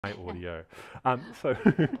my audio. So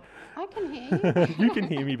I can hear you. you can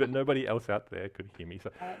hear me, but nobody else out there could hear me. So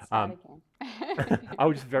Let's start um, again.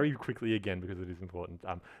 I'll just very quickly again, because it is important,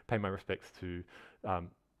 pay my respects to um,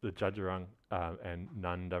 the Judgerung and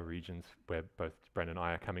Nanda regions where both Bren and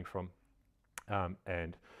I are coming from,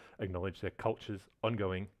 and acknowledge their cultures,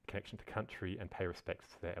 ongoing connection to country, and pay respects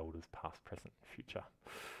to their elders, past, present, and future.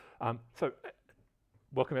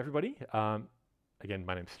 Welcome everybody. Again,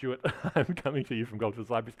 my name's Stuart. I'm coming to you from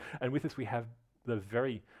Goldfields Libraries, and with us we have the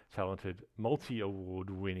very talented,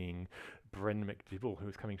 multi-award winning Bren MacDibble, who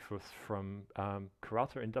is coming to us from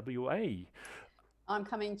Karratha in WA. I'm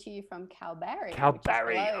coming to you from Kalbarri, which is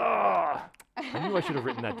Kalbarri! below. Oh, I knew I should have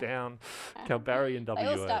written that down. Kalbarri in They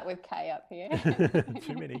all WA. start with K up here.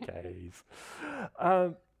 Too many Ks.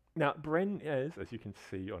 Now, Bren is, as you can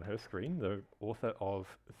see on her screen, the author of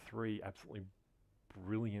 3 absolutely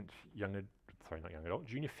brilliant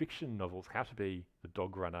junior fiction novels, How to Be the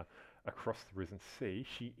Dog Runner, Across the Risen Sea.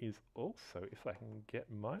 She is also, if I can get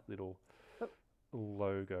my little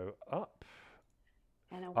logo up.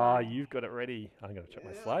 You've got it ready. I'm going to check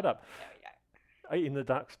my slide up. There we go. In the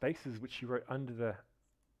Dark Spaces, which she wrote under the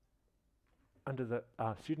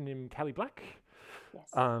pseudonym Callie Black, Yes.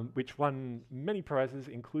 which won many prizes,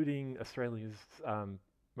 including Australia's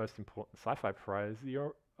most important sci-fi prize, the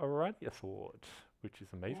Aurealis Award, which is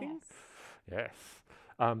amazing. Yes.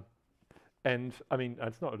 Yes. And I mean,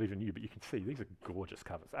 it's not even you, but you can see these are gorgeous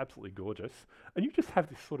covers, absolutely gorgeous. And you just have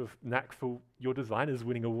this sort of knack for your designers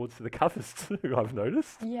winning awards for the covers too, I've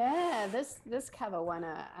noticed. Yeah, this cover won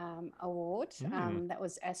a award. Mm. That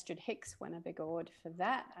was Astrid Hicks won a big award for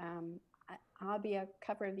that. Arbia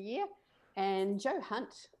Cover of the Year. And Jo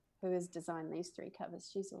Hunt, who has designed these 3 covers,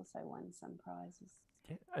 she's also won some prizes.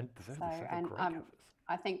 Yeah, and deservedly so, great covers.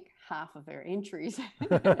 I think half of her entries in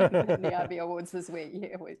the Arbia Awards this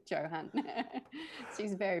week, with Jo Hunt.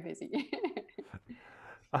 She's very busy.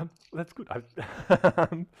 That's good.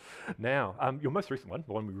 Now, your most recent one,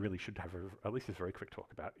 the one we really should have at least a very quick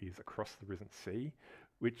talk about, is Across the Risen Sea,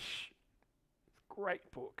 which is a great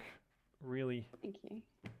book. Really. Thank you.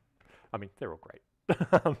 I mean, they're all great.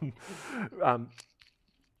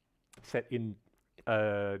 Set in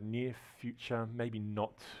near future, maybe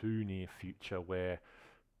not too near future, where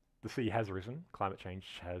the sea has risen, climate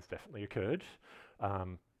change has definitely occurred,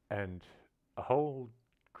 and a whole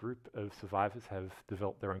group of survivors have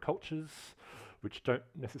developed their own cultures, which don't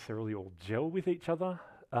necessarily all gel with each other.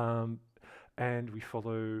 And we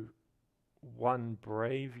follow one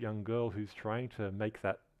brave young girl who's trying to make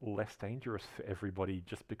that less dangerous for everybody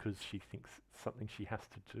just because she thinks it's something she has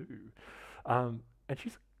to do. And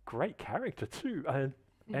she's a great character too. And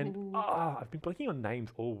I've been blanking on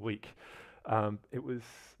names all week. It was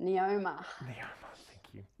Neoma. Thank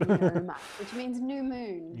you. Neoma, which means new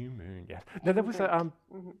moon. New moon, yes. Now there was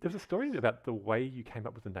a story about the way you came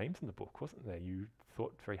up with the names in the book, wasn't there? You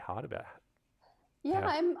thought very hard about it. Yeah,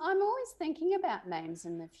 I'm always thinking about names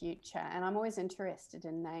in the future, and I'm always interested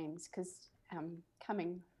in names because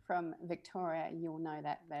coming from Victoria, you'll know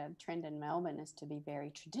that the trend in Melbourne is to be very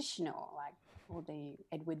traditional, like all the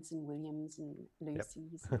Edwards and Williams and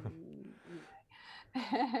Lucys and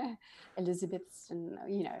Elizabeths and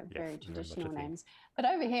very traditional names. But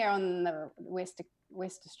over here on the West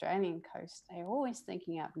Australian coast, they're always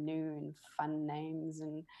thinking up new and fun names,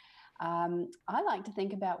 and I like to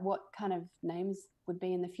think about what kind of names would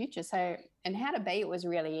be in the future. So in How to Be, it was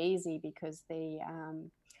really easy because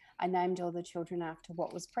I named all the children after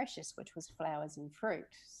what was precious, which was flowers and fruit.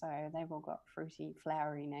 So they've all got fruity,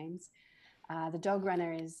 flowery names. The dog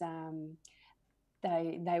runner is,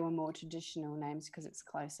 they were more traditional names because it's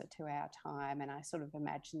closer to our time. And I sort of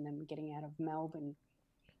imagine them getting out of Melbourne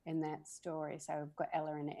in that story. So we've got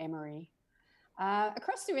Ella and Emery.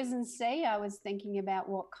 Across the Risen Sea, I was thinking about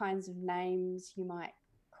what kinds of names you might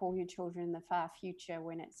call your children in the far future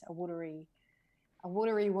when it's a watery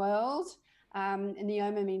world. And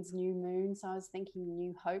Neoma means new moon, so I was thinking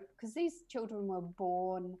New Hope, because these children were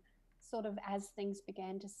born sort of as things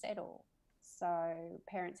began to settle. So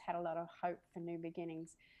parents had a lot of hope for new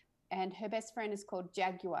beginnings. And her best friend is called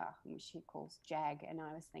Jaguar, which she calls Jag. And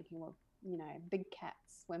I was thinking, well, big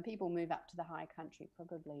cats. When people move up to the high country,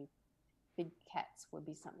 probably big cats would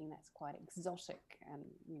be something that's quite exotic and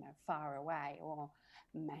far away, or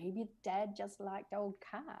maybe Dad just liked old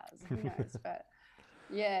cars, who knows. But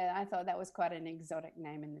yeah, I thought that was quite an exotic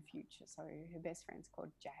name in the future, so her best friend's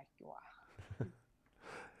called Jaguar.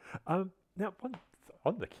 Now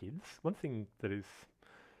on the kids, one thing that is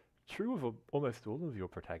true of almost all of your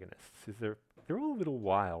protagonists is they're all a little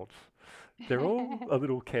wild. They're all a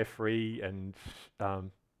little carefree and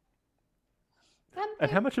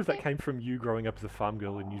And how much of that came from you growing up as a farm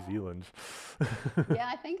girl in New Zealand? Yeah,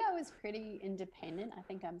 I think I was pretty independent. I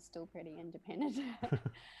think I'm still pretty independent.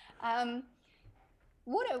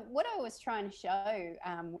 What I was trying to show,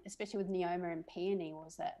 especially with Neoma and Peony,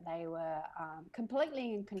 was that they were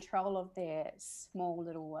completely in control of their small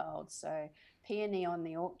little world. So Peony on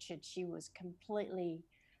the orchard, she was completely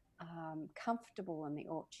comfortable in the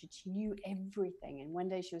orchard. She knew everything. And one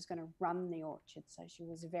day she was going to run the orchard. So she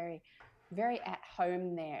was very, very at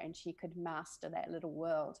home there, and she could master that little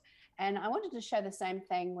world. And I wanted to show the same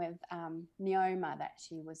thing with Neoma, that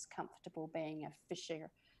she was comfortable being a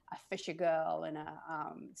fisher girl and a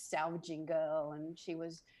salvaging girl, and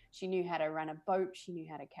she knew how to run a boat, she knew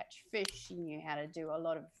how to catch fish, she knew how to do a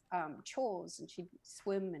lot of chores, and she'd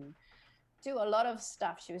swim and do a lot of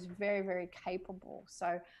stuff. She was very, very capable.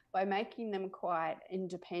 So by making them quite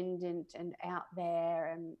independent and out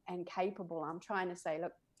there and capable, I'm trying to say,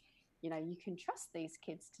 look, you know, you can trust these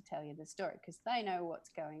kids to tell you the story because they know what's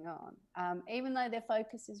going on. Even though their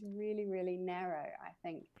focus is really, really narrow, I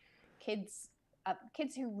think kids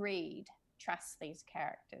who read trust these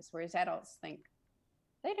characters, whereas adults think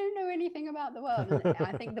they don't know anything about the world. And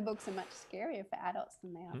I think the books are much scarier for adults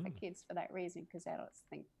than they are for kids for that reason, because adults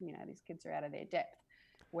think, you know, these kids are out of their depth,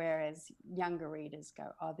 whereas younger readers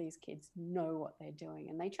go, oh, these kids know what they're doing,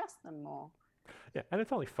 and they trust them more. Yeah, and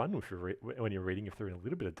it's only fun if when you're reading if they're in a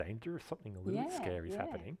little bit of danger, if something a little bit scary is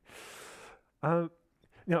happening.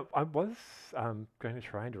 Now, I was going to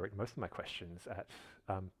try and direct most of my questions at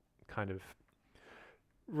kind of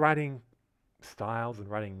writing styles and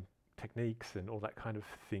writing techniques and all that kind of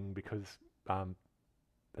thing, because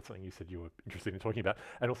that's something you said you were interested in talking about,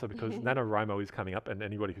 and also because NaNoWriMo is coming up, and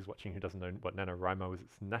anybody who's watching who doesn't know what NaNoWriMo is,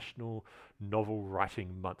 it's National Novel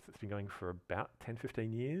Writing Month. It's been going for about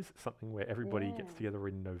 10-15 years, something where everybody gets together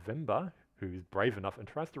in November who's brave enough and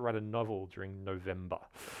tries to write a novel during November.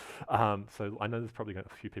 So I know there's probably a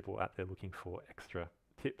few people out there looking for extra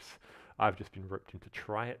tips. I've just been roped in to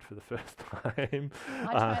try it for the first time.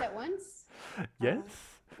 I tried it once. Yes?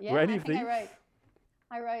 Yeah, I think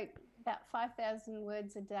I wrote about 5,000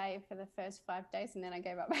 words a day for the first 5 days, and then I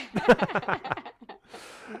gave up.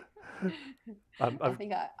 I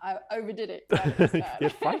think I overdid it. Yeah,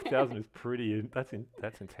 5,000 is pretty. That's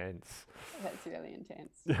intense. That's really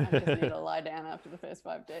intense. I just need to lie down after the first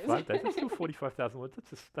 5 days. 5 days. That's still 45,000 words.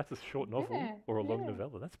 That's a short novel or a long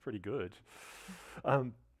novella. That's pretty good.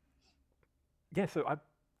 Yeah. So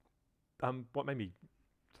what made me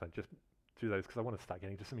just do those, because I want to start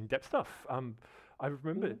getting to some in-depth stuff. I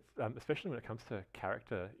remember, especially when it comes to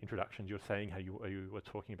character introductions, you're saying how you were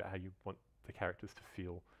talking about how you want the characters to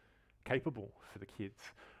feel capable for the kids.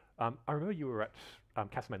 I remember you were at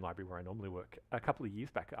Castlemaine Library, where I normally work, a couple of years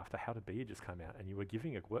back after How to Be had just come out, and you were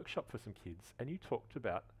giving a workshop for some kids, and you talked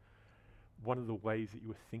about one of the ways that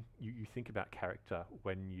you think about character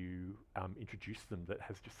when you introduce them that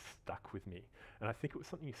has just stuck with me. And I think it was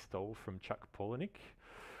something you stole from Chuck Palahniuk.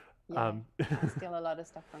 Yeah, I steal a lot of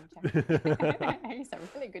stuff from Chuck. He's a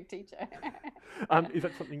really good teacher. Is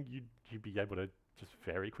that something you'd be able to just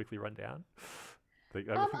very quickly run down? I think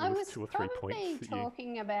there was 2 or 3 points. I was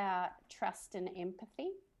talking about trust and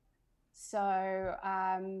empathy. So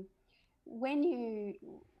when you,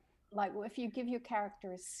 like, if you give your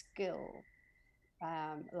character a skill,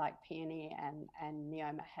 like Peony and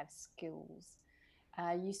Neoma have skills,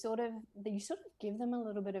 you sort of give them a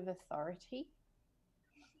little bit of authority.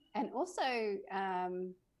 And also,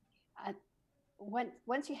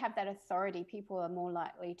 once you have that authority, people are more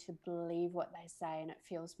likely to believe what they say, and it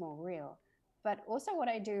feels more real. But also what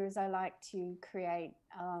I do is I like to create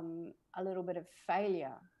a little bit of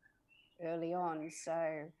failure early on.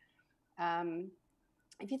 So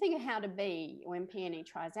if you think of How to Be, when Peony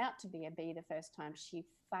tries out to be a bee the first time, she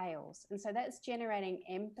fails. And so that's generating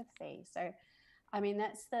empathy. So, I mean,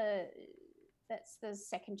 that's the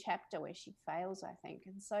second chapter where she fails, I think.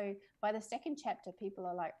 And so by the second chapter, people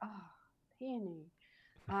are like, oh, Peony.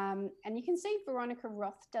 And you can see Veronica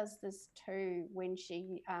Roth does this too when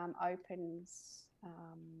she opens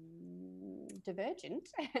Divergent.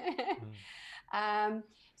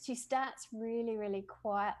 She starts really, really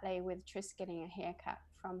quietly with Tris getting a haircut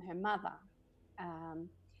from her mother.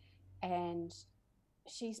 And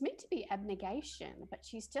she's meant to be abnegation, but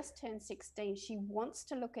she's just turned 16. She wants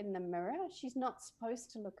to look in the mirror. She's not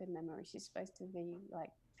supposed to look in the mirror. She's supposed to be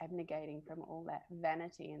like abnegating from all that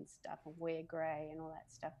vanity and stuff, and wear grey and all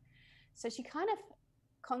that stuff. So she kind of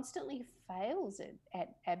constantly fails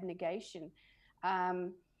at abnegation.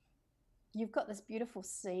 You've got this beautiful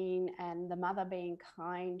scene, and the mother being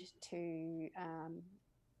kind to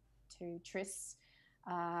Tris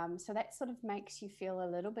So that sort of makes you feel a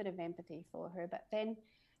little bit of empathy for her. But then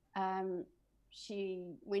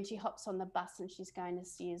when she hops on the bus and she's going to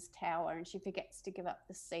Sears Tower and she forgets to give up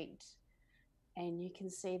the seat, and you can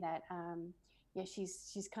see that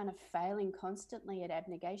she's kind of failing constantly at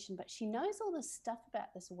abnegation, but she knows all this stuff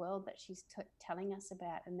about this world that she's telling us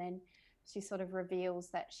about, and then she sort of reveals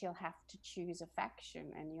that she'll have to choose a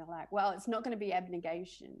faction, and you're like, well, it's not going to be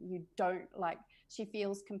abnegation. You don't like, she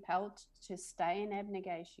feels compelled to stay in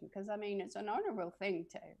abnegation, because I mean, it's an honorable thing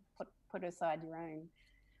to put aside your own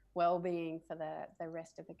well-being for the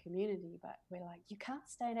rest of the community, but we're like, you can't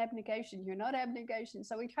stay in abnegation, you're not abnegation.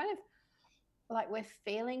 So we kind of like, we're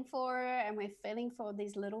feeling for her, and we're feeling for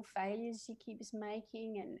these little failures she keeps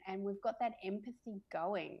making, and we've got that empathy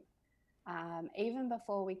going. Even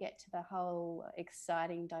before we get to the whole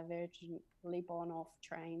exciting divergent leap on off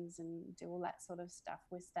trains and do all that sort of stuff,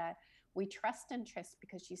 we trust and trust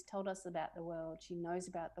because she's told us about the world, she knows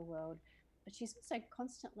about the world, but she's also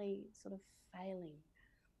constantly sort of failing,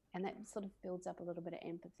 and that sort of builds up a little bit of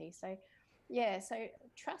empathy. So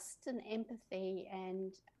trust and empathy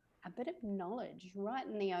and a bit of knowledge right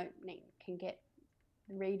in the opening can get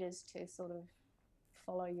readers to sort of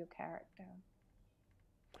follow your character.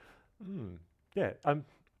 Yeah.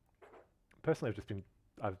 Personally, I've just been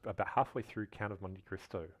about halfway through Count of Monte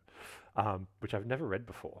Cristo, which I've never read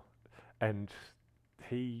before, and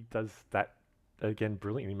he does that again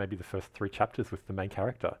brilliantly. Maybe the first 3 chapters with the main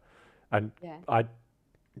character, and I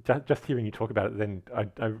just hearing you talk about it, then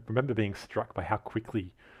I remember being struck by how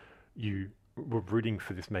quickly you were rooting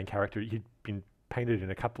for this main character. He'd been painted in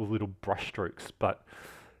a couple of little brushstrokes, but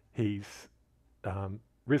he's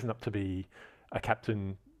risen up to be a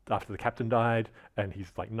captain after the captain died, and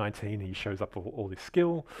he's like 19 and he shows up with all this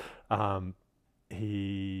skill.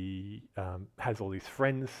 He has all these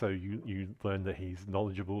friends, so you learn that he's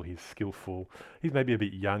knowledgeable, he's skillful, he's maybe a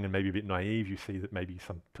bit young and maybe a bit naive. You see that maybe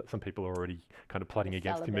some people are already kind of plotting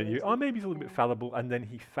against him, and maybe he's a little bit fallible, and then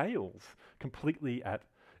he fails completely at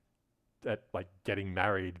like getting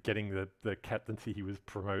married, getting the captaincy he was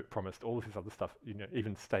promised, all of his other stuff,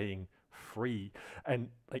 even staying free. And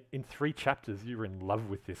like in 3 chapters, you're in love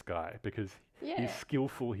with this guy because he's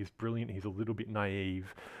skillful, he's brilliant, he's a little bit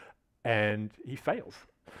naive, and he fails.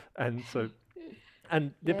 And so,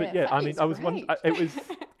 and I mean, I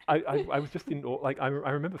was just in awe. Like I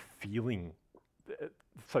remember feeling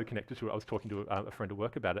so connected to it. I was talking to a friend at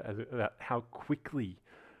work about it, about how quickly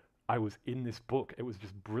I was in this book. It was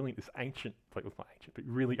just brilliant. This ancient, like, well, not ancient, but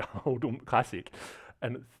really old classic,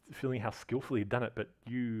 and feeling how skillfully he'd done it. But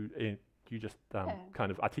you just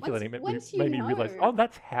kind of articulating it made me realize, oh,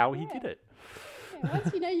 that's how he did it.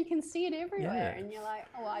 Once you can see it everywhere, and you're like,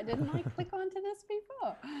 oh, why didn't I click onto this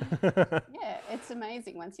before? It's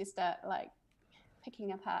amazing once you start like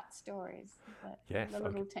picking apart stories, the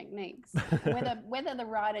little techniques, whether the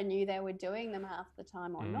writer knew they were doing them half the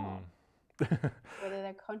time or not. Whether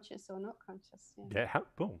they're conscious or not conscious.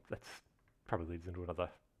 Well, that's probably leads into another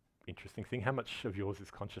interesting thing. How much of yours is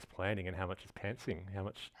conscious planning and how much is pantsing? How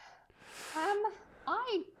much?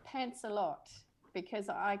 I pants a lot because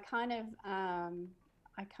I kind of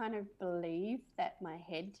believe that my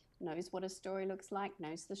head knows what a story looks like,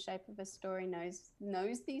 knows the shape of a story, knows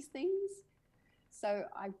these things. So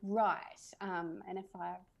I write, and if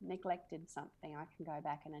I've neglected something, I can go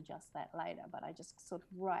back and adjust that later, but I just sort of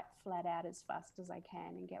write flat out as fast as I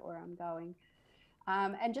can and get where I'm going.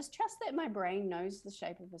 And just trust that my brain knows the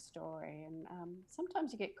shape of a story. And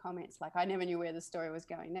sometimes you get comments like, I never knew where the story was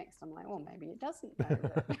going next. I'm like, well, maybe it doesn't know.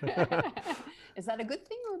 Is that a good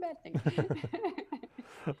thing or a bad thing?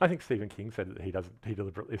 I think Stephen King said that he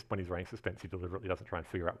deliberately, when he's writing suspense, he deliberately doesn't try and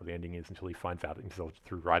figure out what the ending is until he finds out himself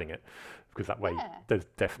through writing it, because that way there's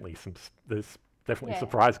definitely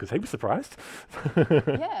surprise, because he was surprised.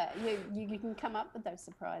 You can come up with those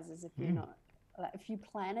surprises if you're not. Like, if you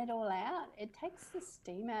plan it all out, it takes the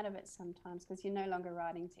steam out of it sometimes, because you're no longer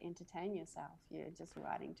writing to entertain yourself. You're just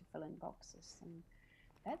writing to fill in boxes, and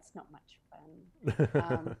that's not much fun.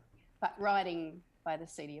 But writing by the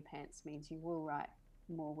seat of your pants means you will write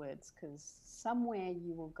more words, because somewhere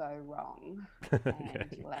you will go wrong and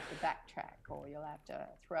you'll have to backtrack, or you'll have to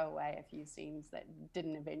throw away a few scenes that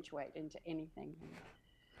didn't eventuate into anything.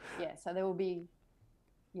 So there will be,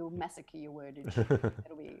 you'll massacre your wordage.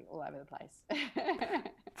 It'll be all over the place.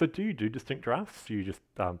 So do you do distinct drafts? Do you just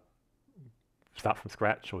start from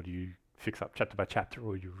scratch, or do you fix up chapter by chapter,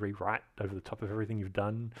 or you rewrite over the top of everything you've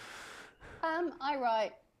done? I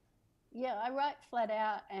write flat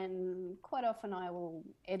out, and quite often I will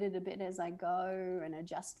edit a bit as I go and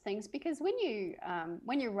adjust things, because when you're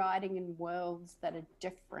writing in worlds that are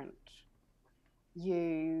different,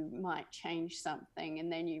 you might change something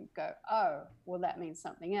and then you go, oh, well, that means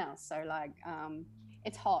something else. So like,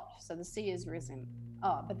 it's hot, so the sea has risen.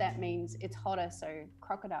 Oh, but that means it's hotter, so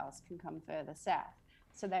crocodiles can come further south.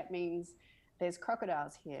 So that means there's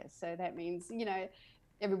crocodiles here. So that means, you know,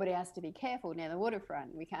 everybody has to be careful near the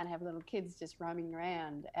waterfront. We can't have little kids just roaming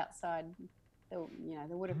around outside the, you know,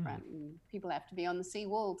 the waterfront, and people have to be on the sea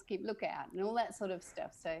wall to keep lookout and all that sort of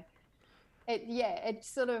stuff. So it's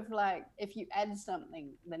sort of like if you add something,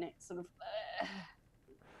 then it sort of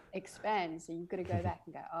expands. So you've got to go back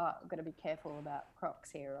and go, oh, I've got to be careful about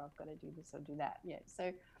crocs here, or I've got to do this or do that. Yeah.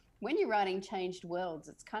 So when you're writing changed worlds,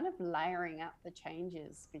 it's kind of layering up the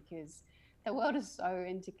changes, because the world is so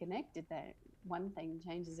interconnected that one thing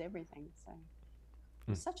changes everything. So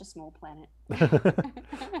it's such a small planet.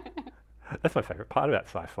 That's my favorite part about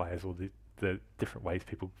sci-fi, is all the different ways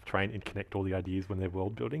people try and connect all the ideas when they're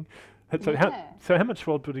world building. So how much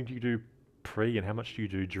world building do you do pre, and how much do you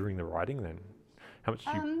do during the writing then? How much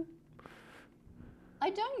do you... I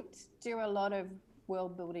don't do a lot of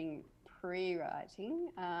world building pre-writing.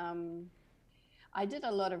 I did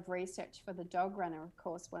a lot of research for the Dog Runner, of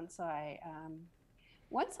course, once I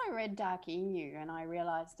read Dark Emu and I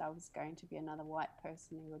realized I was going to be another white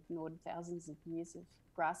person who ignored thousands of years of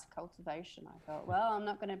grass cultivation. I thought, well, I'm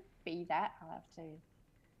not going to be that. I'll have to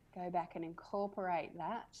go back and incorporate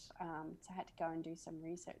that. So I had to go and do some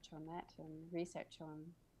research on that, and research on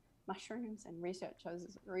mushrooms, and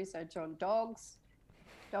research on dogs,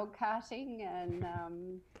 dog carting, and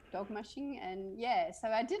dog mushing. And yeah, so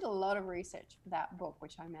I did a lot of research for that book,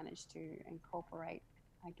 which I managed to incorporate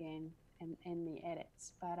again in the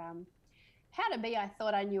edits. But how to be, I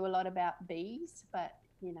thought I knew a lot about bees, but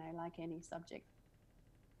you know, like any subject,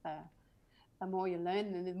 the more you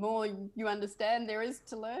learn, the more you understand there is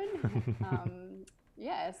to learn.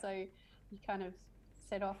 Yeah, so you kind of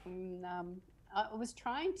set off, and I was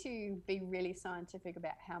trying to be really scientific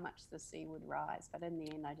about how much the sea would rise, but in the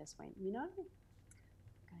end I just went, you know,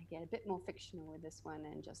 I'm going to get a bit more fictional with this one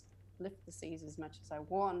and just lift the seas as much as I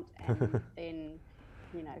want, and then,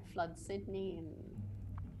 you know, flood Sydney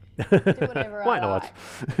and do whatever Why I not?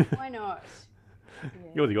 like. Why not?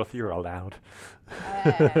 Yeah. You're the author, you're allowed.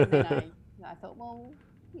 And then I thought, well,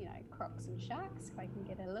 you know, crocs and sharks, if I can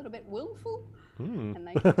get a little bit willful, and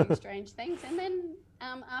they can do strange things. And then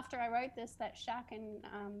after I wrote this, that shark in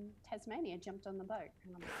Tasmania jumped on the boat.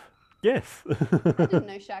 And I'm like, yes. I didn't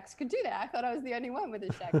know sharks could do that. I thought I was the only one with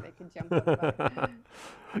a shark that could jump on a boat.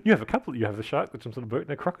 You have a couple. You have a shark that jumps on a boat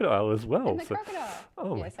and a crocodile as well. And the crocodile.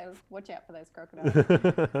 Oh, yeah, so watch out for those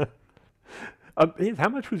crocodiles. How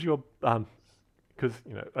much was your... because,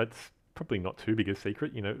 you know, it's probably not too big a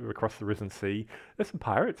secret, you know, across the risen sea, there's some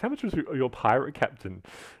pirates. How much was your pirate captain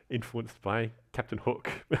influenced by Captain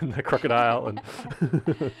Hook and the crocodile? And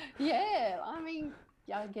yeah, I mean,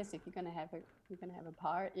 I guess if you're going to have a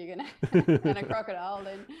pirate, you're going to and a crocodile,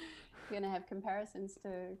 then you're going to have comparisons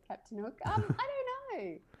to Captain Hook. I don't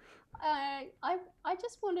know. I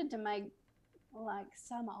just wanted to make like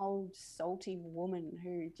some old salty woman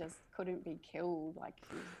who just couldn't be killed, like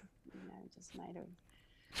she's, you know, just made of...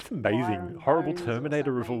 It's amazing. Horrible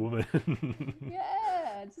Terminator of a woman.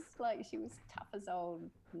 Yeah, just like she was tough as old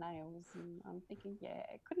nails. And I'm thinking, yeah,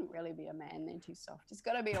 it couldn't really be a man. They're too soft. It's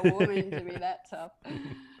got to be a woman to be that tough.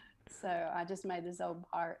 So I just made this old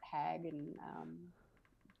pirate hag, and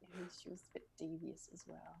she was a bit devious as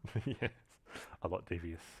well. Yes, a lot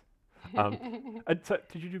devious. And so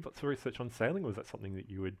did you do lots of research on sailing, or was that something that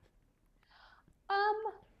you would...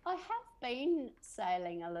 I have been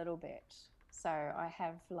sailing a little bit. So I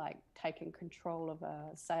have like taken control of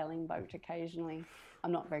a sailing boat occasionally.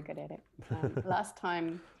 I'm not very good at it. Last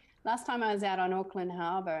time I was out on Auckland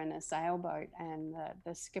Harbour in a sailboat, and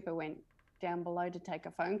the skipper went down below to take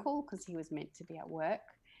a phone call because he was meant to be at work.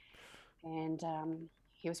 And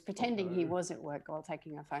he was pretending he was at work while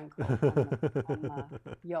taking a phone call on the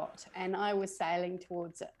yacht. And I was sailing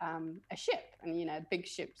towards a ship. And, you know, big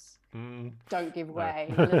ships don't give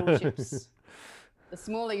way. Little ships... The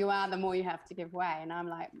smaller you are, the more you have to give way. And I'm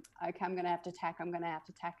like, okay, I'm going to have to tack. And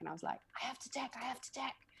I was like, I have to tack.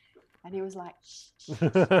 And he was like, shh.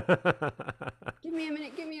 Give me a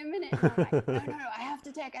minute. And I'm like, no, I have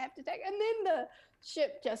to tack. And then the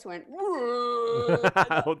ship just went,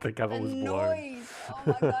 the cover was blown. Noise. Oh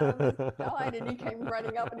my God, I almost died. And he came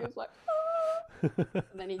running up and he was like, ah.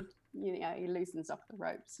 And then he loosens off the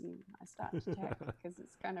ropes, and I start to tack, because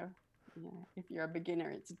it's kind of, you know, if you're a beginner,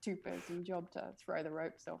 it's a two-person job to throw the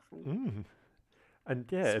ropes off and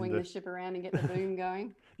swing the ship around and get the boom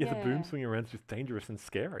going. The boom swinging around is just dangerous and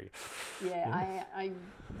scary. Yeah,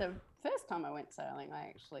 the first time I went sailing, I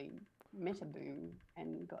actually met a boom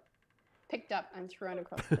and got picked up and thrown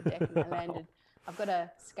across the deck, and I landed. I've got a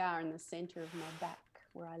scar in the center of my back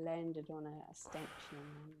where I landed on a stanchion.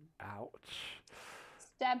 Ouch.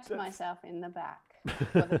 Stabbed myself in the back.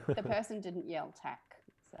 Well, the person didn't yell tack,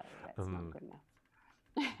 so that's not good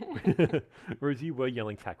enough. Whereas you were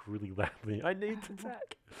yelling tack really loudly. I need to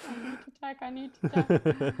tack. I need to tack. I need to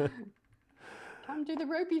tack. Come do the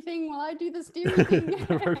ropey thing while I do the steery thing.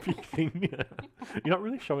 The ropey thing. You're not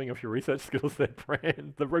really showing off your research skills there,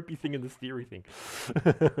 Bren. The ropey thing and the steery thing.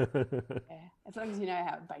 Yeah, as long as you know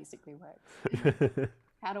how it basically works.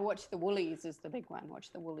 How to watch the woolies is the big one.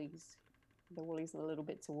 Watch the woolies. The woolies are the little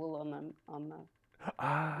bits of wool on the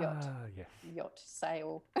yacht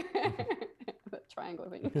sail. The triangle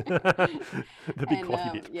thing. The big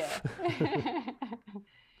coffee bit. Yeah.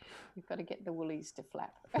 You've got to get the woolies to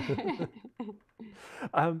flap.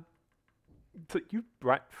 So you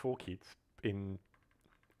write for kids in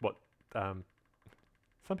what some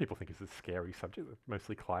people think is a scary subject,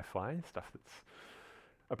 mostly Cli-Fi, stuff that's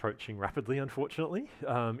approaching rapidly, unfortunately,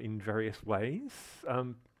 in various ways.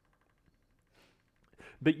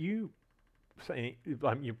 But you say,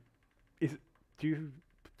 do you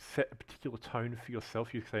set a particular tone for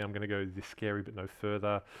yourself? You say, I'm going to go this scary but no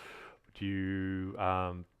further. Do you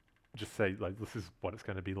just say, like, this is what it's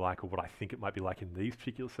going to be like, or what I think it might be like in these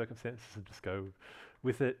particular circumstances, and just go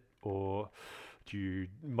with it? Or do you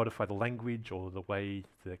modify the language or the way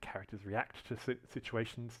the characters react to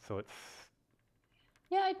situations so it's...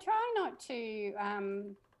 Yeah, I try not to...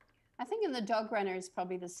 I think in The Dog Runner is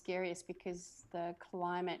probably the scariest because the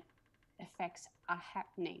climate effects are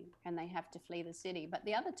happening and they have to flee the city. But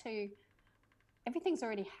the other two, everything's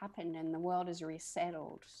already happened and the world is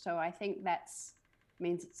resettled. So I think that's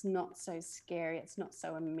means it's not so scary, it's not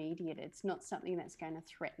so immediate, it's not something that's going to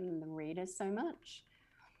threaten the readers so much.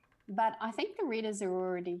 But I think the readers are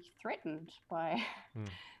already threatened by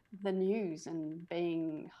the news and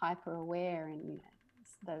being hyper aware and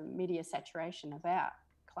the media saturation about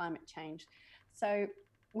climate change. So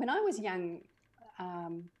when I was young,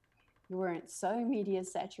 we weren't so media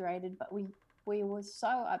saturated, but we were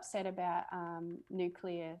so upset about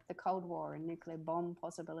the Cold War and nuclear bomb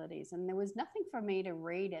possibilities. And there was nothing for me to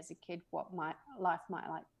read as a kid what my life might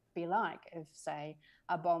be like if, say,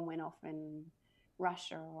 a bomb went off in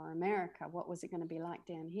Russia or America. What was it going to be like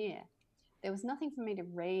down here? There was nothing for me to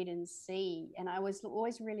read and see. And I was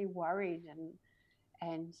always really worried.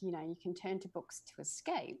 And you know, you can turn to books to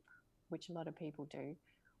escape, which a lot of people do,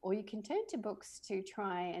 or you can turn to books to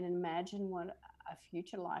try and imagine what a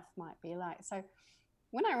future life might be like. So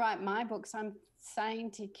when I write my books, I'm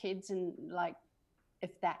saying to kids, and like,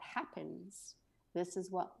 if that happens, this is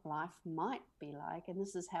what life might be like, and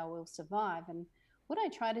this is how we'll survive. And what I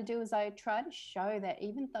try to do is I try to show that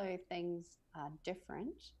even though things are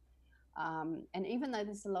different, and even though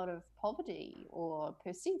there's a lot of poverty or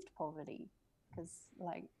perceived poverty, because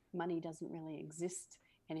like money doesn't really exist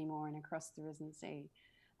anymore and across the risen sea,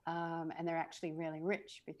 and they're actually really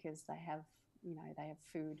rich because they have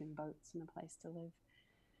food and boats and a place to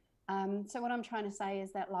live. So what I'm trying to say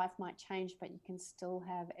is that life might change, but you can still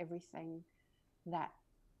have everything that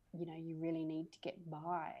you really need to get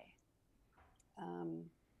by.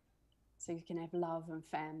 So you can have love and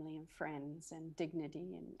family and friends and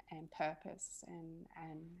dignity and purpose and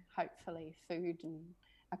hopefully food and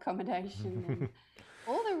accommodation and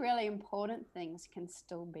all the really important things can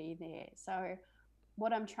still be there. So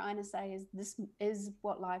what I'm trying to say is this is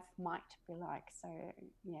what life might be like. So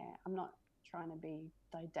yeah, I'm not trying to be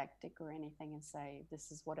didactic or anything and say this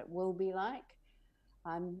is what it will be like.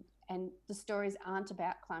 And the stories aren't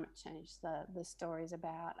about climate change. The stories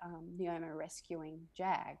about Neoma rescuing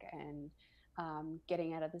Jag and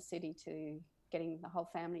getting out of the city to getting the whole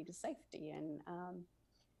family to safety, and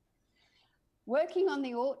working on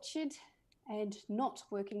the orchard and not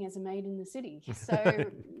working as a maid in the city. So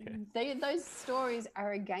those stories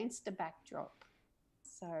are against a backdrop.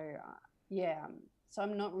 So so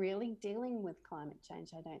I'm not really dealing with climate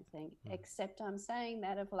change, I don't think, except I'm saying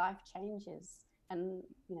that if life changes, and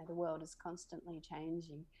the world is constantly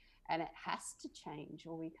changing and it has to change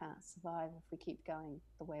or we can't survive if we keep going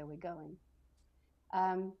the way we're going.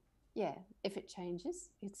 If it changes,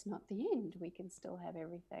 it's not the end. We can still have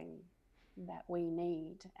everything that we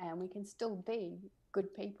need, and we can still be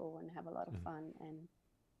good people and have a lot of fun and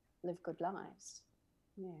live good lives.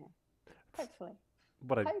 Yeah, hopefully.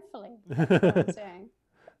 Hopefully, that's what I'm saying.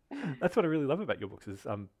 That's what I really love about your books is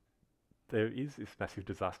there is this massive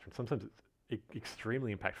disaster, and sometimes it's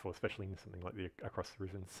extremely impactful, especially in something like the Across the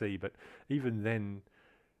Risen Sea. But even then,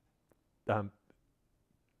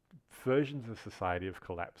 versions of society have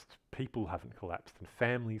collapsed. People haven't collapsed, and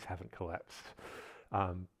families haven't collapsed.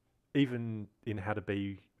 even in how to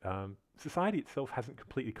be, society itself hasn't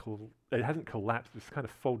completely it hasn't collapsed. It's kind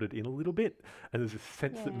of folded in a little bit, and there's a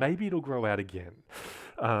sense that maybe it'll grow out again.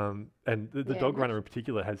 And the dog runner in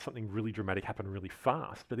particular had something really dramatic happen really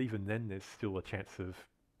fast, but even then there's still a chance of,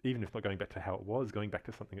 even if not going back to how it was, going back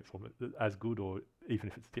to something that's almost as good, or even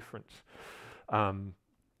if it's different. And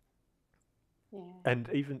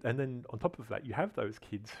then on top of that, you have those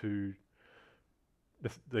kids who,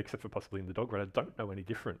 except for possibly in the dog runner, don't know any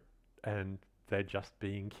different, and they're just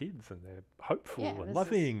being kids, and they're hopeful and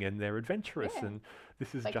loving, and they're adventurous, and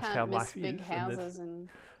this is just how life is. Big houses and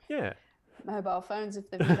yeah, mobile phones if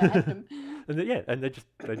they've never had them. And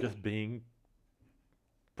they're just being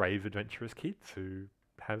brave, adventurous kids who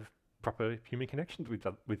have proper human connections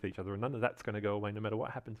with each other, and none of that's going to go away no matter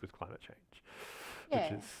what happens with climate change,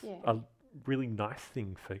 which is a really nice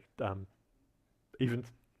thing for even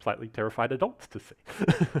slightly terrified adults to see.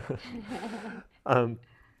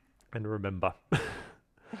 And remember.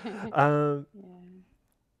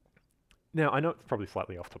 Now, I know it's probably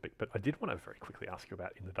slightly off topic, but I did want to very quickly ask you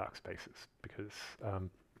about In the Dark Spaces, because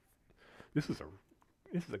this is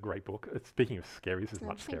a great book. Speaking of scary, this is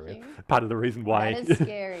much scarier. Part of the reason why that is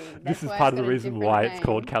scary. This is part of the reason why it's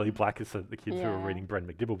called Cli Black, is so that the kids who are reading Bren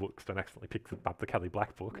MacDibble books don't accidentally pick up the Cli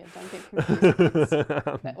Black book. Yeah, don't get confused.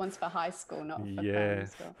 That one's for high school, not for primary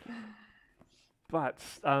school. But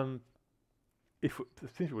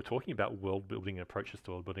since we were talking about world building and approaches to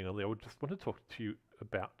world building earlier, I would just want to talk to you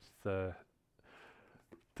about the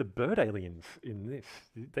bird aliens in this.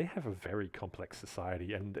 They have a very complex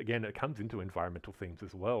society, and again, it comes into environmental themes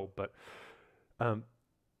as well. But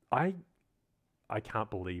I can't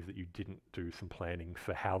believe that you didn't do some planning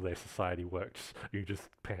for how their society works. You just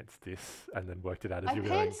pantsed this and then worked it out as you were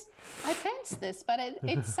going. I pantsed this, but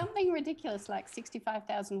it's something ridiculous, like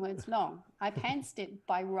 65,000 words long. I pantsed it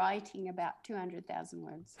by writing about 200,000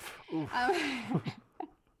 words.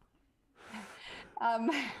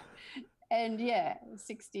 And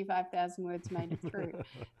 65,000 words made it through.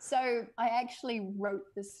 So I actually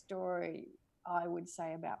wrote the story, I would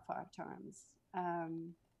say, about 5 times.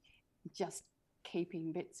 Just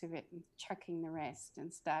keeping bits of it and chucking the rest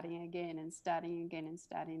and starting again and starting again and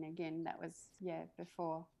starting again. That was,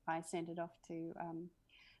 before I sent it off to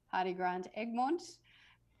Hardy Grant Egmont,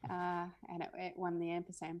 and it won the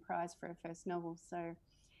Ampersand Prize for a first novel. So,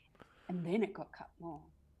 and then it got cut more.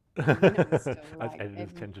 As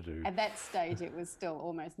editors tend to do. At that stage, it was still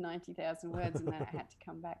almost 90,000 words, and then it had to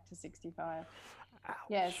come back to 65. Ouch.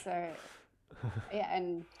 Yeah, so,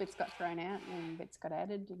 and bits got thrown out and bits got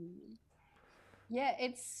added. And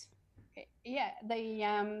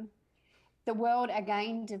the world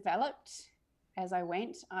again developed as I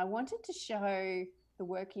went. I wanted to show the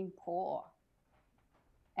working poor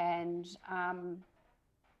and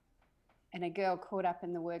a girl caught up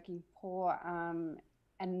in the working poor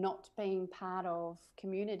and not being part of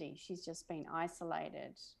community. She's just been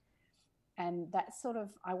isolated. And that sort of,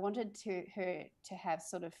 I wanted her to have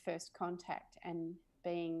sort of first contact, and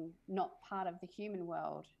being not part of the human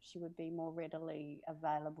world, she would be more readily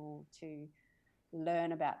available to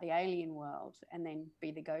learn about the alien world and then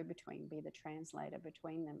be the go-between, be the translator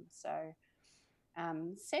between them. So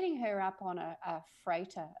setting her up on a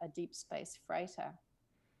freighter, a deep space freighter,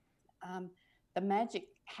 the magic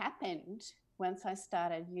happened once I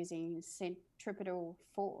started using centripetal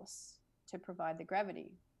force to provide the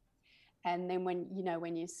gravity. And then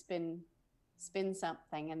when you spin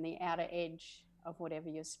something and the outer edge of whatever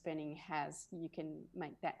you're spinning you can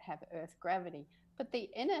make that have earth gravity. But the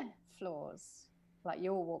inner floors, like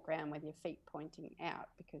you'll walk around with your feet pointing out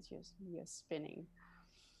because you're spinning.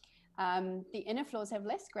 The inner floors have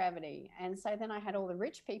less gravity. And so then I had all the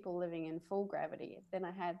rich people living in full gravity. Then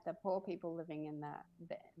I had the poor people living in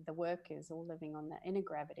the workers all living on the inner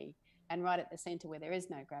gravity. And right at the center where there is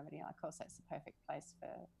no gravity, of course, that's the perfect place for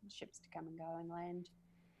ships to come and go and land.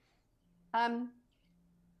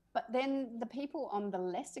 But then the people on the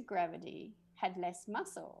lesser gravity had less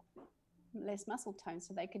muscle tone,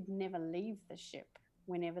 so they could never leave the ship.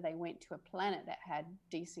 Whenever they went to a planet that had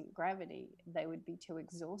decent gravity, they would be too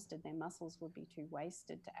exhausted. Their muscles would be too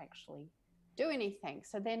wasted to actually do anything.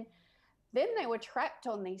 So then they were trapped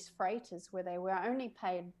on these freighters where they were only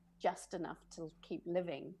paid just enough to keep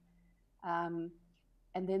living.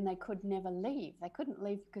 And then they could never leave. They couldn't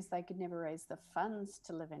leave because they could never raise the funds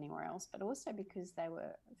to live anywhere else, but also because they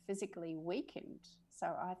were physically weakened. So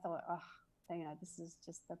I thought, this is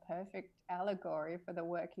just the perfect allegory for the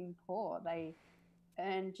working poor. They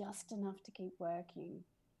earn just enough to keep working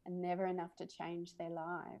and never enough to change their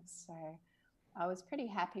lives. So I was pretty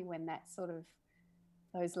happy when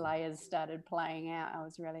those layers started playing out. I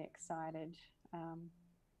was really excited.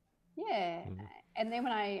 Yeah. And then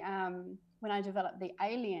when I developed the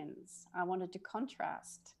aliens, I wanted to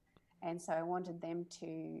contrast. And so I wanted them to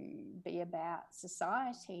be about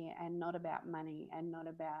society and not about money and not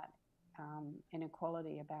about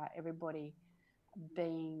inequality, about everybody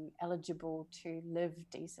being eligible to live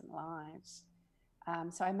decent lives.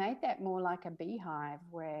 So I made that more like a beehive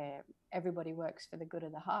where everybody works for the good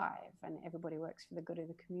of the hive and everybody works for the good of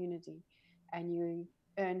the community. And you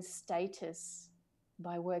earn status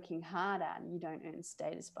by working harder, and you don't earn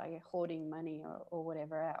status by hoarding money or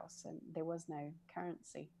whatever else. And there was no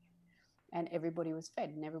currency. And everybody was fed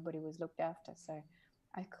and everybody was looked after. So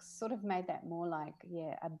I sort of made that more like,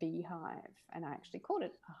 a beehive. And I actually called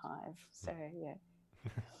it a hive. So, yeah.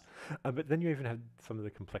 But then you even had some of the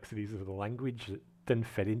complexities of the language that then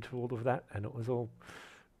fed into all of that, and it was all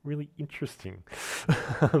really interesting.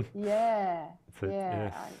 But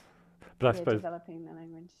I suppose developing the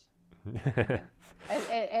language.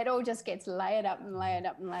 It all just gets layered up and layered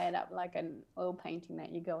up and layered up like an oil painting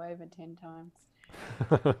that you go over 10 times.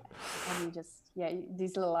 And you just,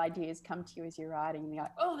 these little ideas come to you as you're writing, and you're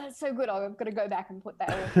like, oh, that's so good, I've got to go back and put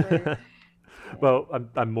that all through. Well,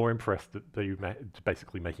 I'm more impressed that you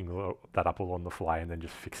basically making that up all on the fly and then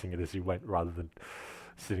just fixing it as you went, rather than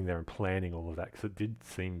sitting there and planning all of that, because it did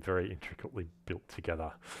seem very intricately built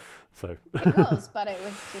together. So it was, but it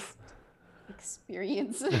was just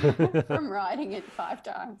experience from writing it 5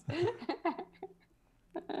 times.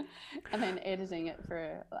 And then editing it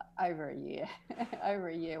for over a year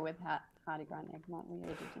with Hardy Grant Egmont. We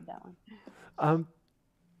edited that one.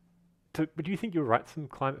 So, but do you think you'll write some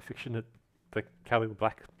climate fiction at the Callie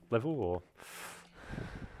Black level, or?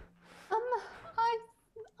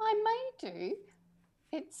 I may do.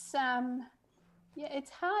 It's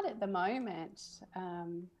it's hard at the moment.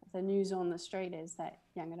 The news on the street is that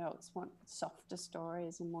young adults want softer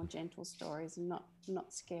stories and more gentle stories, and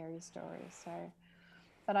not scary stories. So,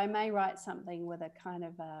 but I may write something with a kind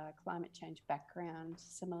of a climate change background,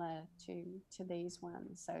 similar to these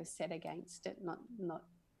ones. So set against it, not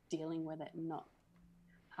dealing with it, and not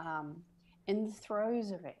in the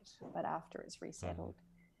throes of it, but after it's resettled.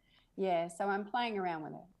 Yeah, so I'm playing around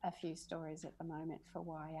with a few stories at the moment for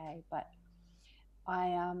YA, but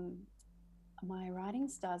my writing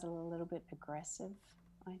style's a little bit aggressive,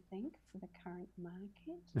 I think, for the current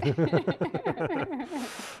market.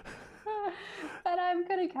 But I'm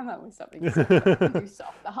going to come up with something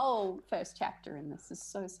soft. The whole first chapter in this is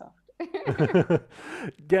so soft. The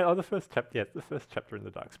first chapter in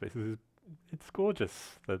the Dark Spaces it's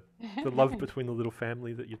gorgeous. The love between the little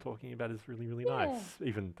family that you're talking about is really, really nice,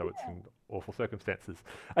 even though it's in awful circumstances.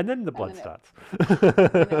 And then the blood starts. And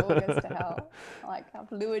it all goes to hell. Like,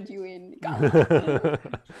 I've lured you in.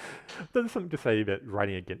 There's something to say about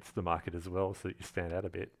writing against the market as well, so that you stand out a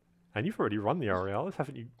bit. And you've already run the Aurealis,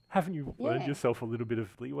 haven't you? Haven't you earned yourself a little bit of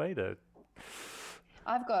leeway to?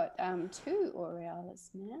 I've got 2 Aurealis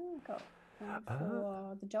now. I've got one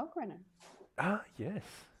for the Dog Runner. Yes.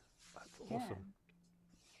 That's awesome.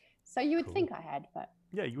 So you would think I had, but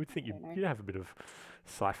you would think you'd have a bit of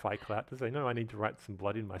sci-fi clout to say, no, I need to write some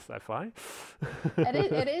blood in my sci-fi.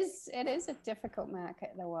 It is a difficult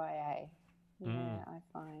market, the YA. Yeah, I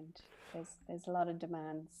find there's a lot of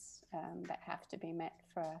demands that have to be met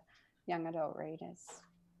for young adult readers.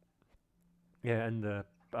 Yeah, and the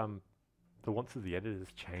wants of the editors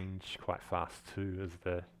change quite fast too,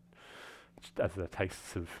 as the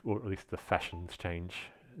tastes of, or at least the fashions change.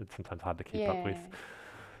 It's sometimes hard to keep up with.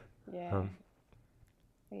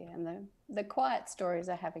 And the quiet stories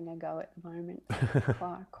are having a go at the moment.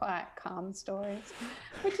 quiet, calm stories,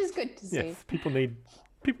 which is good to see. Yes, people need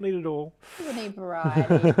it all. People need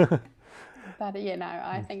variety. But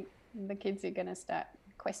I think the kids are going to start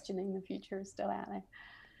questioning the future is still out there.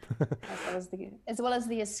 as well as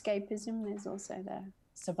the escapism, there's also the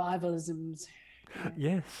survivalisms.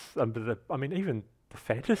 Yes, but even the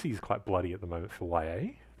fantasy is quite bloody at the moment for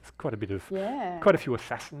YA. There's quite a bit of quite a few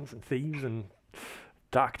assassins and thieves and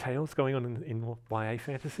dark tales going on in YA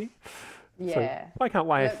fantasy. Yeah. So why can't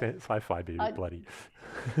YA sci-fi be a bit bloody?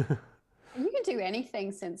 You can do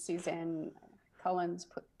anything since Suzanne Collins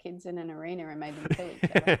put kids in an arena and made them kill each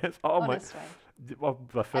other. Yes. Honestly.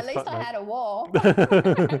 At least I had a war.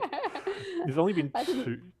 There's only been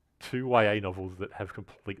two YA novels that have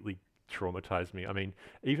completely traumatized me. I mean,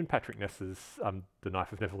 even Patrick Ness's The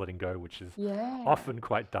Knife of Never Letting Go, which is often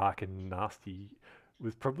quite dark and nasty,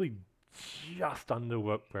 was probably just under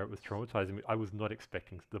where it was traumatizing me. I was not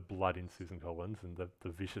expecting the blood in Susan Collins and the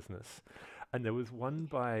viciousness. And there was one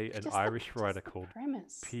by an Irish writer called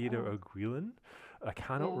Peter O'Guilan. I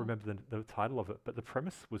cannot remember the title of it, but the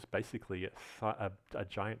premise was basically a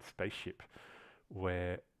giant spaceship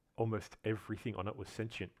where almost everything on it was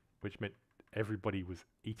sentient, which meant everybody was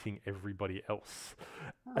eating everybody else.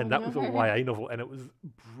 And that was a YA novel, and it was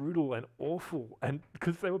brutal and awful. And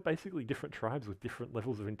because they were basically different tribes with different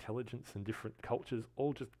levels of intelligence and different cultures,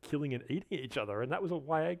 all just killing and eating each other. And that was a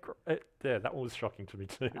YA. Yeah, that one was shocking to me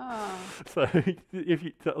too. Oh. So if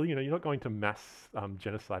you're not going to mass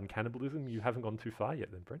genocide and cannibalism, you haven't gone too far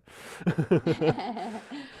yet, then, Bren.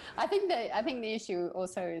 I think the issue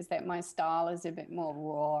also is that my style is a bit more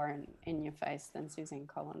raw and in your face than Suzanne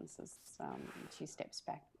Collins's. She steps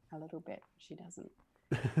back a little bit. She doesn't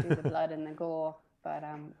do the blood and the gore, but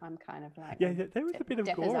I'm kind of like, there was a bit of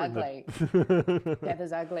death gore. Is ugly. Death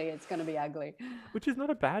is ugly. It's going to be ugly. Which is not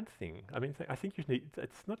a bad thing. I mean, I think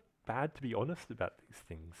it's not bad to be honest about these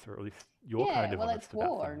things, or at least you're kind of honest about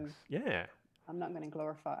war things. Yeah. I'm not going to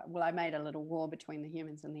glorify. Well, I made a little war between the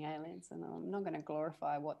humans and the aliens, and I'm not going to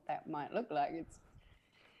glorify what that might look like.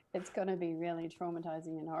 It's going to be really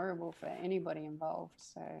traumatizing and horrible for anybody involved.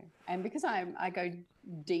 So, and because I go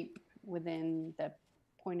deep within the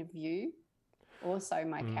point of view, also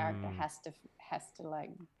my character has to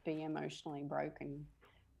like be emotionally broken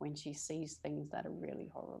when she sees things that are really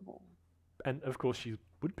horrible. And of course she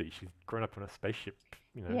would be. She's grown up on a spaceship,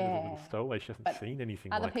 as a little stowaway. She hasn't seen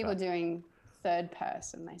anything like that. Other people doing third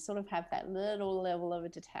person, they sort of have that little level of a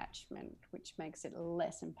detachment, which makes it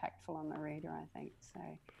less impactful on the reader, I think. So,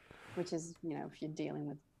 which is, if you're dealing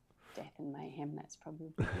with death and mayhem, that's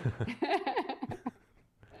probably good.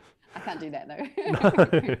 I can't do that though. No.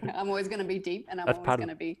 I'm always going to be deep, and I'm always going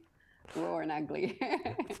to be raw and ugly.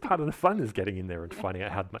 It's part of the fun, is getting in there and finding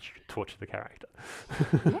out how much you torture the character.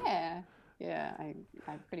 Yeah, I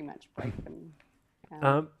pretty much break them.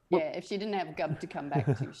 If she didn't have Gub to come back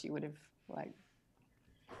to, she would have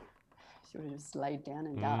just laid down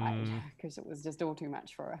and died, because it was just all too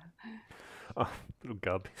much for her. Oh, little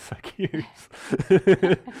Gub, he's so cute.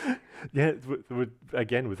 Yeah,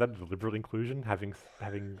 was that a deliberate inclusion, having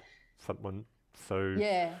someone so...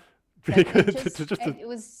 Yeah. to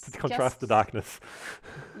contrast the darkness.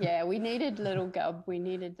 Yeah, we needed little Gub. We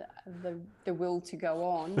needed the will to go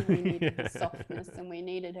on. We needed the softness, and we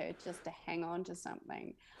needed her just to hang on to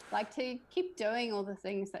something, like to keep doing all the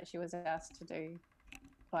things that she was asked to do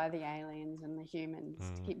by the aliens and the humans,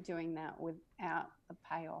 to keep doing that without the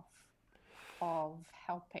payoff of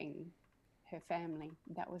helping her family.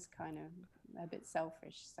 That was kind of a bit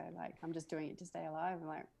selfish. So like, I'm just doing it to stay alive. I'm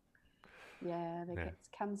like,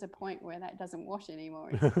 comes a point where that doesn't wash anymore.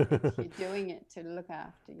 You're doing it to look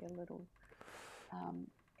after your little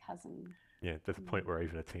cousin. Yeah, there's a point where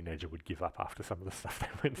even a teenager would give up after some of the stuff they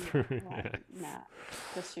went through. Like, nah,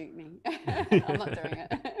 just shoot me. I'm not doing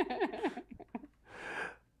it.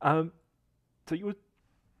 So you're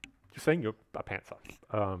saying you're a pantser,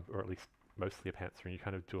 or at least mostly a pantser, and you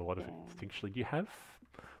kind of do a lot of it instinctually. Do you have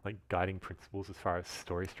like guiding principles as far as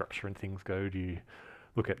story structure and things go? Do you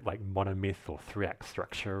look at like monomyth or 3-act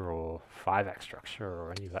structure or 5-act structure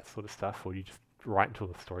or any of that sort of stuff, or do you just write until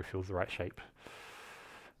the story feels the right shape?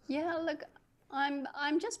 Yeah, look, I'm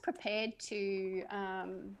just prepared to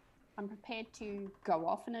go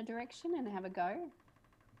off in a direction and have a go,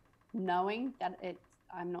 knowing that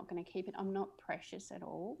I'm not going to keep it. I'm not precious at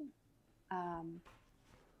all.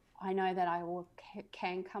 I know that I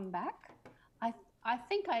can come back. I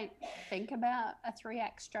think about a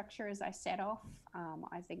 3-act structure as I set off.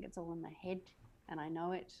 I think it's all in the head, and I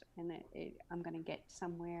know it, and I'm going to get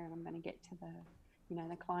somewhere, and I'm going to get to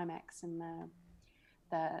the climax and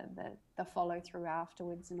the follow through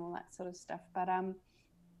afterwards and all that sort of stuff. But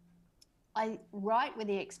I write with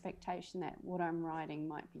the expectation that what I'm writing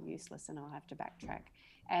might be useless, and I'll have to backtrack.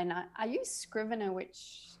 And I use Scrivener,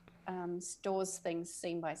 which stores things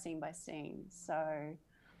scene by scene by scene. So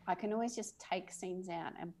I can always just take scenes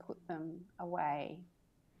out and put them away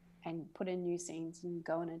and put in new scenes and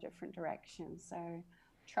go in a different direction. So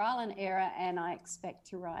trial and error, and I expect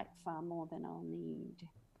to write far more than I'll need.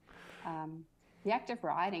 The act of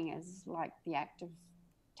writing is like the act of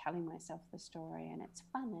telling myself the story, and it's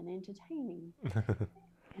fun and entertaining.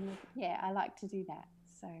 And I like to do that.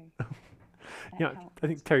 So I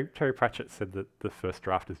think Terry Pratchett said that the first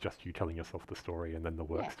draft is just you telling yourself the story, and then the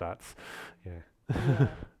work starts.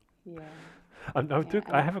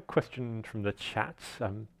 I have a question from the chat.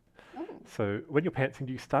 So when you're pantsing,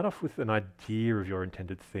 do you start off with an idea of your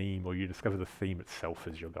intended theme, or you discover the theme itself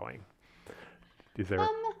as you're going? Is there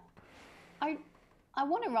I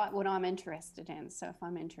want to write what I'm interested in. So if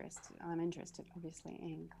I'm interested obviously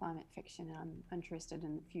in climate fiction. I'm interested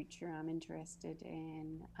in the future. I'm interested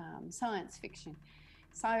in science fiction.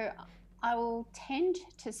 So I will tend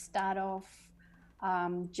to start off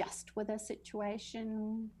just with a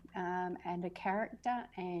situation and a character.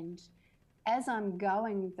 And as I'm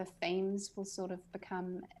going, the themes will sort of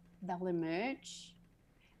they'll emerge,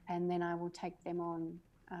 and then I will take them on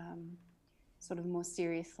sort of more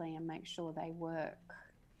seriously and make sure they work.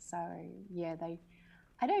 So yeah,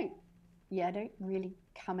 I don't really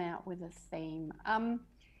come out with a theme.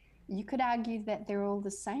 You could argue that they're all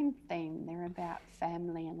the same theme. They're about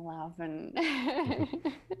family and love and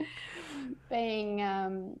being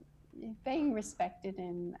respected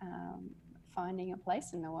and finding a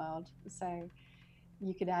place in the world. So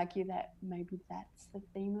you could argue that maybe that's the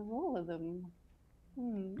theme of all of them.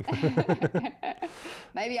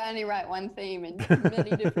 Maybe I only write one theme in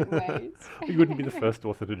many different ways. You wouldn't be the first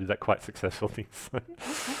author to do that quite successfully. So.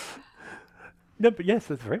 No, but yes,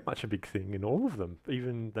 it's very much a big thing in all of them.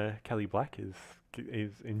 Even Kelly Black is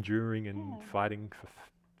enduring and fighting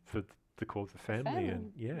for the cause of family.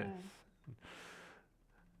 And yes.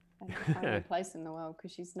 And finding a place in the world,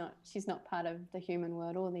 because she's not part of the human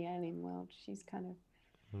world or the alien world. She's kind of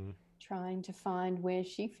trying to find where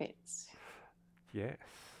she fits. Yes.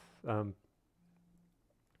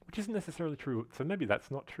 Which isn't necessarily true. So maybe that's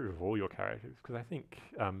not true of all your characters, because I think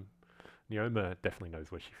Neoma definitely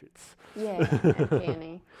knows where she fits. Yeah, and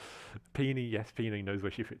Peony. Peony knows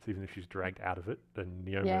where she fits, even if she's dragged out of it. And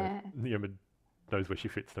Neoma knows where she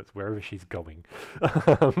fits. That's wherever she's going.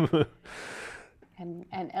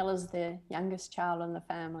 And Ella's the youngest child in the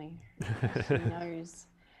family.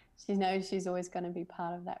 She knows she's always going to be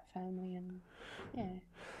part of that family, and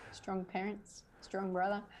strong parents, strong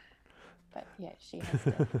brother. But yeah, she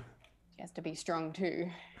has to be strong too.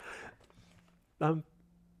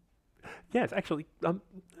 Yes, actually, I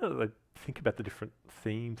think about the different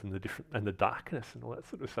themes and the darkness and all that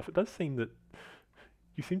sort of stuff. It does seem that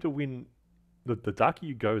you seem to win. The darker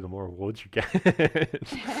you go, the more awards you get.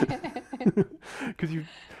 Because you,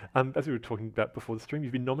 as we were talking about before the stream,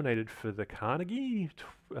 you've been nominated for the Carnegie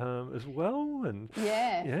as well, and for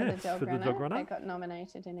the Dog Runner. They got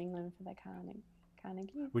nominated in England for the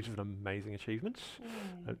Carnegie, which is an amazing achievement.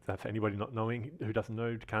 For anybody not knowing, who doesn't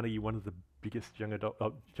know, Carnegie, one of the biggest young adult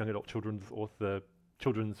children's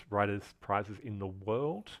writers prizes in the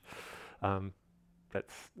world.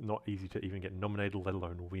 That's not easy to even get nominated, let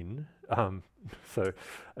alone win. So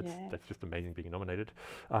that's just amazing being nominated.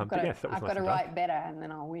 I've got to write better, and then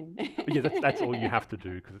I'll win. Yeah, that's all you have to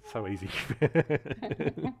do, because it's so easy.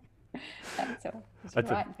 That's all.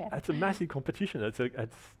 It's a massive competition. It's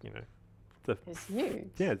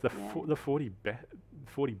huge. Yeah, it's the 40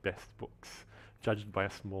 best books, judged by a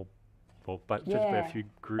small. But judged by a few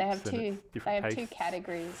groups. They have two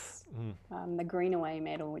categories. The Greenaway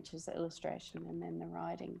Medal, which is the illustration, and then the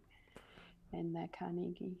writing, and the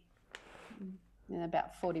Carnegie. And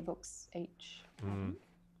about 40 books each.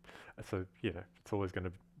 So it's always going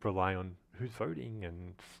to rely on who's voting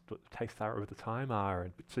and what the tastes are over the time are.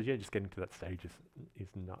 And so just getting to that stage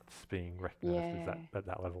is nuts, being recognised at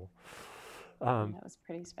that level. That was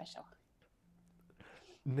pretty special.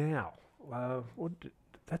 Now,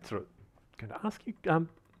 that's sort of going to ask you, how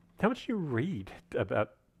much do you read do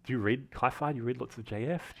you read Cli-Fi? Do you read lots of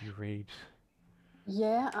JF? Do you read?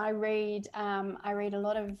 Yeah, I read a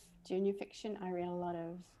lot of junior fiction. I read a lot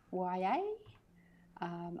of YA.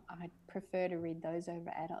 I prefer to read those over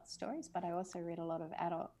adult stories, but I also read a lot of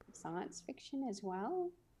adult science fiction as well.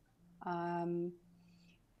 I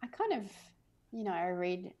kind of, I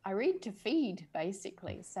read to feed,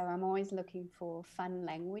 basically. So I'm always looking for fun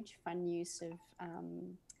language, fun use of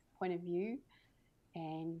point of view,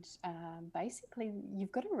 and basically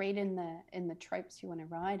you've got to read in the tropes you want to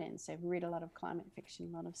write in. So I've read a lot of climate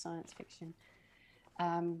fiction, a lot of science fiction,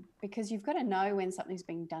 because you've got to know when something's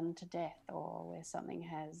being done to death, or where something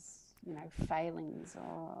has failings,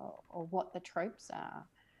 or what the tropes are.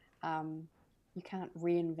 You can't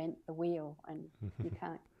reinvent the wheel, and you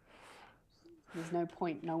can't. There's no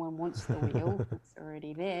point. No one wants the wheel. It's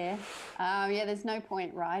already there. There's no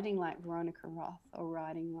point writing like Veronica Roth or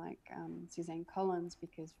writing like Suzanne Collins,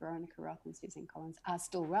 because Veronica Roth and Suzanne Collins are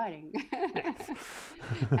still writing.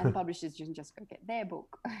 And publishers just go get their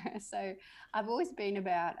book. So I've always been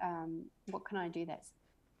about what can I do that's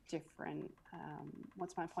different?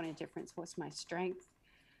 What's my point of difference? What's my strength?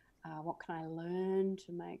 What can I learn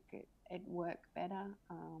to make it work better?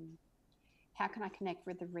 How can I connect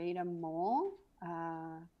with the reader more?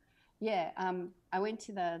 I went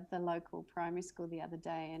to the local primary school the other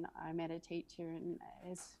day, and I met a teacher, and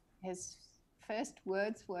his first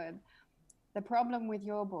words were, "The problem with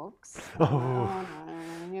your books." Oh no,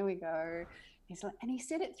 here we go. He's like, and he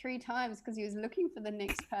said it 3 times because he was looking for the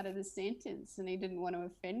next part of the sentence and he didn't want to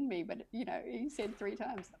offend me. But, you know, he said 3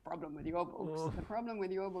 times, the problem with your books, the problem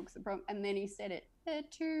with your books, the problem. And then he said it, they're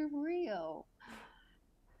too real.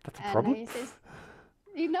 That's a problem? He says,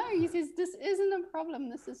 you know, he says, this isn't a problem.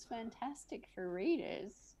 This is fantastic for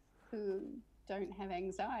readers who don't have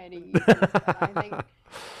anxiety. I think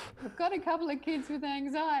we've got a couple of kids with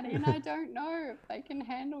anxiety and I don't know if they can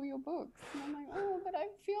handle your books. And I'm like, oh, but I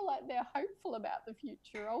feel like they're hopeful about the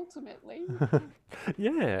future ultimately.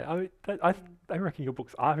 Yeah, I reckon your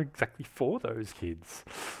books are exactly for those kids.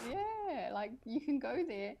 Yeah, like you can go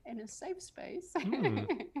there in a safe space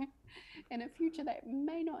in a future that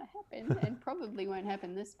may not happen and probably won't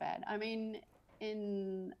happen this bad. I mean,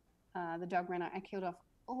 in The Dog Runner, I killed off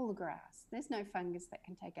all the grass. There's no fungus that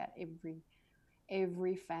can take out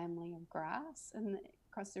every family of grass. And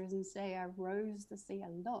across the Risen Sea, I rose the sea a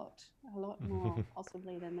lot more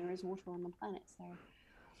possibly than there is water on the planet. So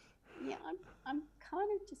yeah, I'm kind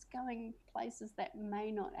of just going places that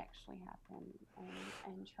may not actually happen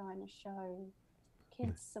and trying to show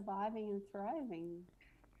kids surviving and thriving.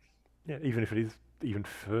 Yeah, even if it is even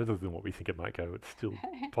further than what we think it might go, it's still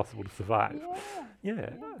possible to survive.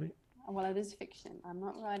 Yeah. I mean, well, it is fiction. I'm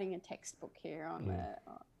not writing a textbook here on the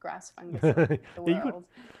grass fungus of the world.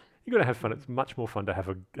 You got to have fun. It's much more fun to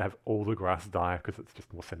have all the grass die because it's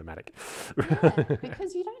just more cinematic. Yeah,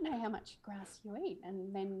 because you don't know how much grass you eat,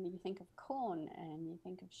 and then you think of corn, and you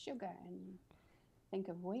think of sugar, and you think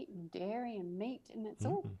of wheat and dairy and meat, and it's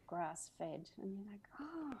all grass fed, and you're like,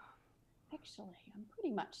 oh, actually, I'm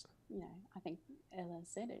pretty much, you know, I think Ella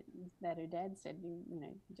said it, that her dad said, you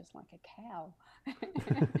know, just like a cow.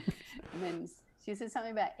 And then she said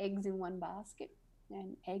something about eggs in one basket,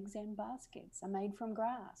 and eggs and baskets are made from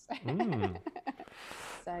grass.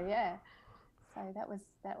 So yeah, so that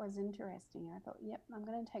was interesting. I thought, yep, I'm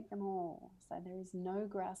going to take them all. So there is no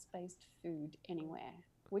grass-based food anywhere,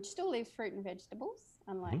 which still leaves fruit and vegetables,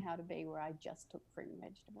 unlike How to Be, where I just took fruit and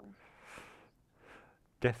vegetables.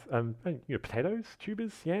 You know, potatoes,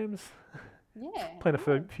 tubers, yams. Yeah. Plant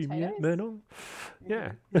a few mernong.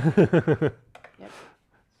 Yeah. Yep.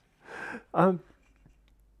 Oh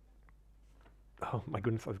my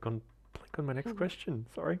goodness, I've gone blank on my next question.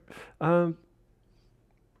 Sorry.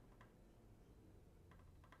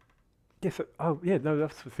 Yes.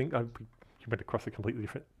 That's the thing. You went across a completely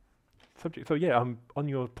different subject. So yeah, on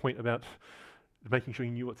your point about making sure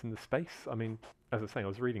you knew what's in the space. I mean, as I was saying, I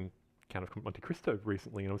was reading Count of Monte Cristo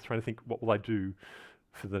recently, and I was trying to think, what will I do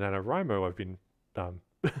for the NaNoWriMo I've been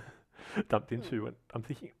dumped into, and I'm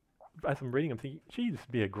thinking, as I'm reading, I'm thinking, gee, this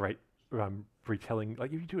would be a great retelling.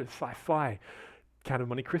 Like if you do a sci-fi Count of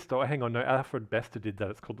Monte Cristo, hang on, no, Alfred Bester did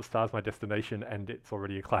that. It's called The Star's My Destination, and it's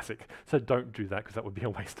already a classic. So don't do that because that would be a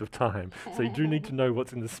waste of time. So you do need to know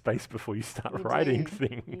what's in the space before you start writing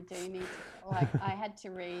things. You do need to. Like I had to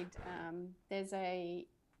read. There's a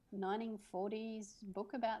 1940s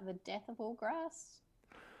book about the death of all grass,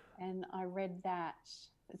 and I read that.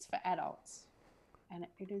 It's for adults, and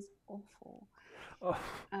it is awful.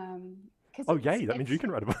 Yay! That means you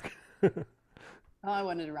can write a book. I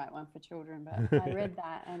wanted to write one for children, but I read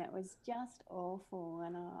that and it was just awful.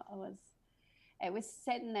 And it was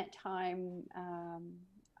set in that time,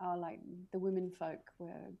 like the women folk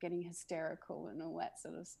were getting hysterical and all that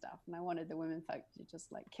sort of stuff. And I wanted the women folk to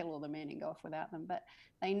just like kill all the men and go off without them, but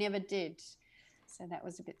they never did. So that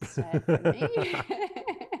was a bit sad for me.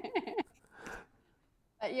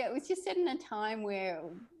 But yeah, it was just set in a time where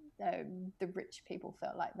the rich people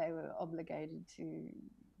felt like they were obligated to,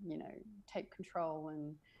 you know, take control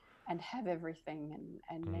and have everything,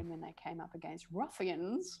 and then when they came up against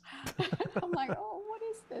ruffians, I'm like, oh, what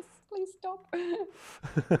is this? Please stop.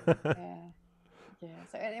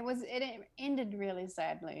 So it ended really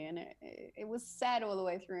sadly, and it was sad all the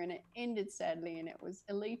way through, and it ended sadly, and it was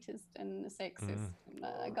elitist and sexist. And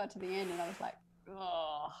I got to the end, and I was like,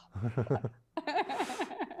 oh.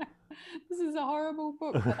 This is a horrible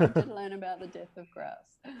book, but I did learn about the death of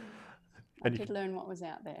grass. I did learn what was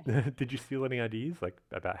out there. Did you steal any ideas, like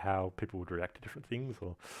about how people would react to different things,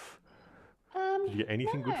 or did you get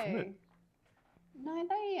anything good from it? No,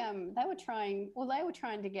 they were trying. Well, they were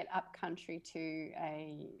trying to get up country to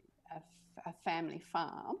a family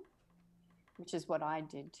farm, which is what I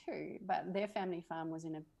did too. But their family farm was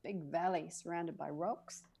in a big valley surrounded by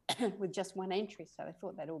rocks, with just one entry, so they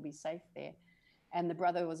thought they'd all be safe there. And the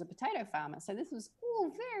brother was a potato farmer, so this was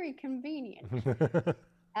all very convenient.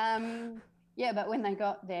 Yeah, but when they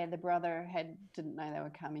got there, the brother didn't know they were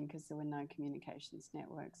coming because there were no communications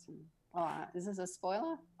networks, and is this a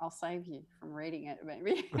spoiler? I'll save you from reading it,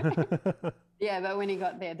 maybe. Yeah, but when he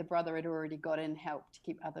got there, the brother had already got in help to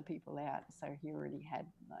keep other people out. So he already had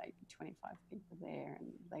like 25 people there,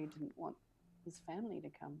 and they didn't want his family to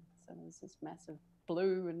come. So there was this massive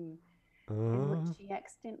blue in which he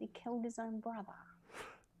accidentally killed his own brother.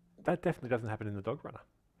 That definitely doesn't happen in The Dog Runner.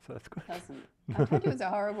 So that's good. Doesn't. I told you it was a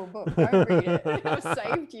horrible book. Don't read it. I've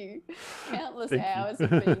saved you countless hours of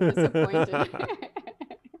being disappointed.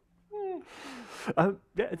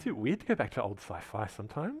 Yeah, it's a bit weird to go back to old sci-fi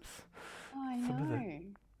sometimes. Oh, I know.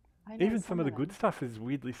 Even some of the good stuff is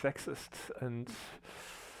weirdly sexist, and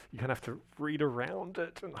you kind of have to read around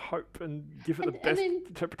it and hope and give it the best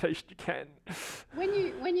interpretation you can.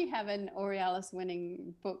 When you have an Aurealis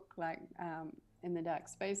winning book like In the Dark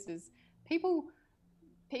Spaces, people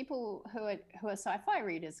who are sci-fi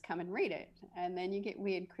readers come and read it, and then you get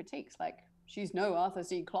weird critiques like, she's no Arthur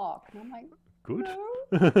C. Clarke, and I'm like, good. No,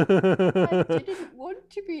 I didn't want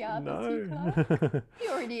to be Arthur C. Clarke. He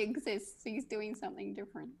already exists. He's doing something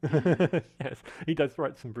different. Yes, he does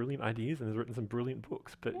write some brilliant ideas and has written some brilliant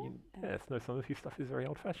books, but some of his stuff is very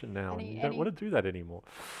old-fashioned now, and you don't want to do that anymore.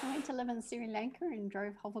 I went to live in Sri Lanka and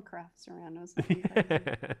drove hovercrafts around or something.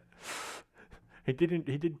 He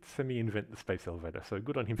did semi-invent the space elevator, so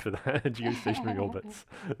good on him for that. Geostationary orbits,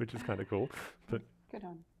 which is kind of cool. But good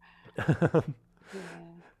on.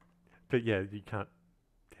 But yeah, you can't.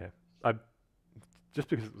 Yeah, just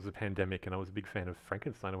because it was a pandemic and I was a big fan of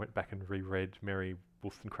Frankenstein, I went back and reread Mary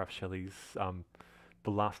Wollstonecraft Shelley's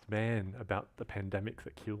The Last Man, about the pandemic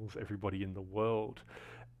that kills everybody in the world,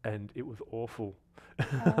 and it was awful.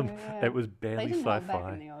 It was barely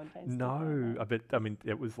sci-fi. No, I mean,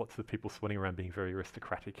 it was lots of people swanning around being very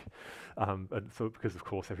aristocratic, and so because of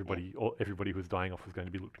course everybody who was dying off was going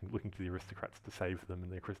to be looking to the aristocrats to save them,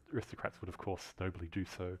 and the aristocrats would of course nobly do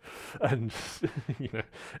so, and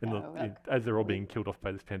as they're all being killed off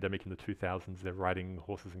by this pandemic in the 2000s, they're riding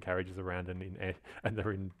horses and carriages around and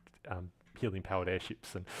they're in helium-powered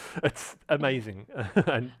airships, and it's amazing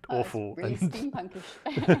and awful. It's really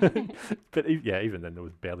steampunkish. But even then there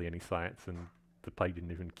was barely any science, and the plague didn't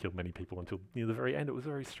even kill many people until near the very end. It was a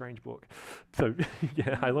very strange book. So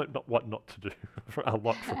yeah, I learned what not to do a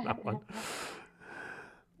lot from that one.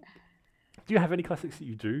 Do you have any classics that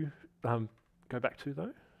you do go back to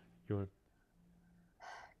though?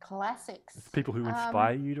 Classics. It's people who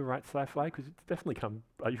inspire you to write sci-fi, because it's definitely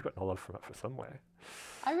you've got a love from it for somewhere.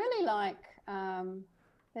 I really like,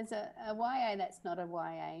 there's a YA that's not a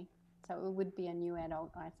YA, so it would be a new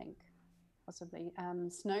adult, I think, possibly.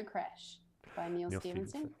 Snow Crash by Neil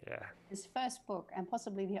Stephenson. Yeah. His first book, and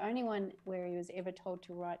possibly the only one where he was ever told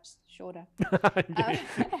to write shorter. He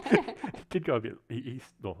did go a bit, he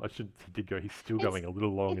did go, he's still going a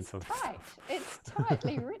little long in some stuff. It's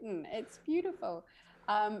tightly written. It's beautiful.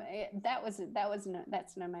 That's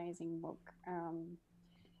an amazing book.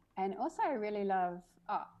 And also I really love,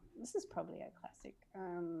 this is probably a classic,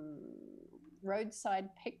 Roadside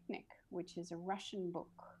Picnic, which is a Russian book.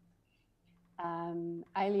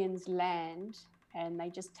 Aliens land and they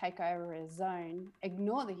just take over a zone,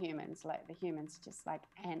 ignore the humans, like the humans just like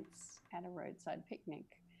ants at a roadside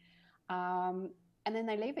picnic. And then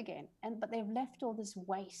they leave again, but they've left all this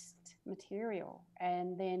waste material,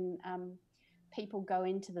 and then people go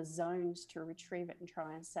into the zones to retrieve it and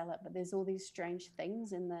try and sell it, but there's all these strange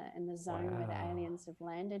things in the zone where the aliens have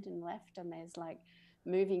landed and left, and there's like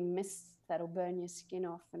moving mists that'll burn your skin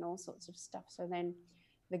off and all sorts of stuff. So then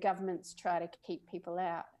the governments try to keep people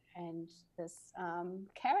out, and this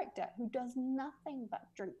character who does nothing but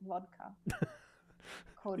drink vodka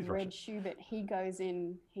called Red Schubert, he goes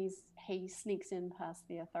in, he sneaks in past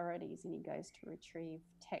the authorities, and he goes to retrieve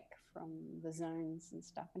tech from the zones and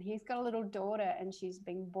stuff. And he's got a little daughter, and she's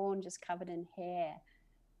been born just covered in hair,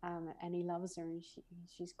 and he loves her, and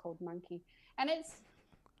she's called Monkey. And it's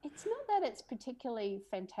not that it's particularly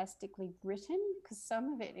fantastically written, because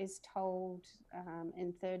some of it is told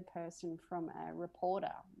in third person from a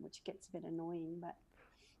reporter, which gets a bit annoying,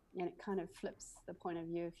 and it kind of flips the point of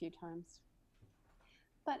view a few times.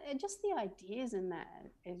 But just the ideas in that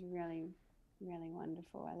is really, really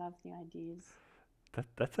wonderful. I love the ideas.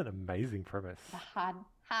 That's an amazing premise. The hard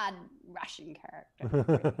Russian character,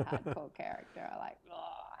 really hardcore character. I like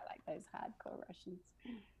those hardcore Russians.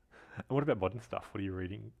 And what about modern stuff? What are you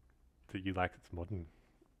reading that you like that's modern?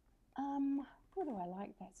 What do I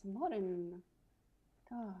like that's modern?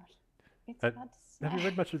 God, it's hard to say. Have you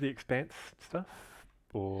read much of The Expanse stuff,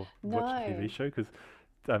 or watched the TV show? Because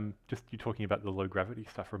just you talking about the low gravity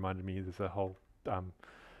stuff reminded me there's a whole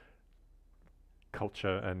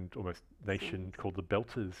culture and almost nation called the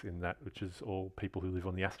Belters in that, which is all people who live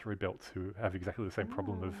on the asteroid belts who have exactly the same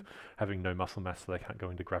problem of having no muscle mass, so they can't go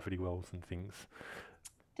into gravity wells and things.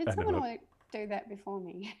 Did someone do that before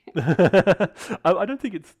me? I don't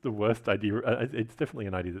think it's the worst idea. It's definitely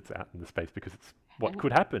an idea that's out in the space because it's what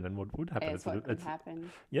could happen and what would happen. It's what could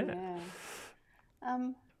happen. Yeah.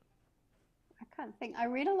 I can't think. I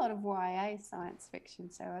read a lot of YA science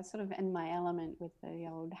fiction, so I was sort of in my element with the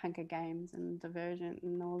old Hunger Games and Divergent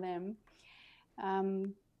and all them.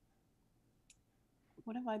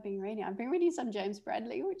 What have I been reading? I've been reading some James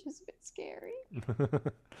Bradley, which is a bit scary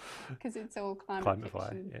because it's all climate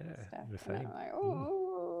fiction stuff. And I'm like,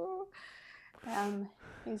 oh.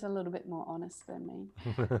 He's a little bit more honest than me.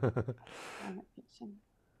 Climate fiction.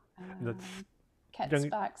 Kat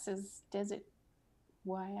Sparks's Desert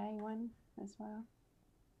YA one as well,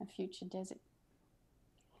 A Future Desert.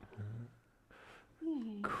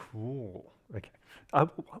 Cool. Okay. We're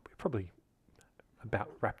probably about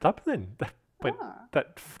wrapped up then.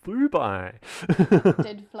 That flew by.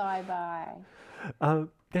 Did fly by.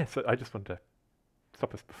 So I just wanted to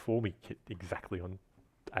stop us before we hit exactly on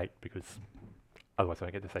 8 because otherwise I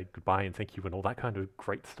get to say goodbye and thank you and all that kind of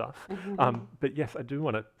great stuff. But yes, I do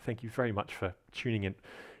want to thank you very much for tuning in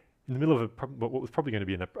the middle of what was probably going to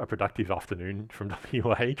be a productive afternoon from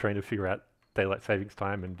WA, trying to figure out daylight savings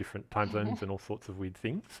time and different time zones and all sorts of weird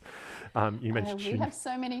things. You mentioned we have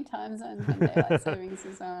so many time zones when daylight savings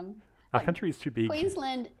is on. Our country is too big.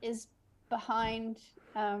 Queensland is behind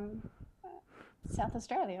South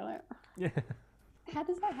Australia. Yeah. How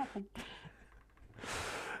does that happen?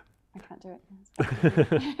 I can't do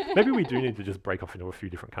it. Maybe we do need to just break off into a few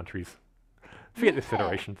different countries. Forget this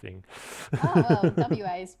federation thing. Oh, well,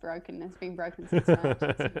 WA is broken. It's been broken since March.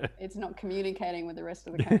 It's not communicating with the rest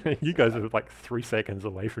of the country. You guys are like 3 seconds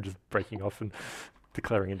away from just breaking off and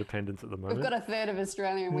declaring independence at the moment. We've got a third of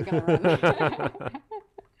Australia and we're going to run.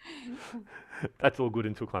 That's all good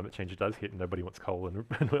until climate change does hit and nobody wants coal and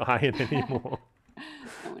iron anymore.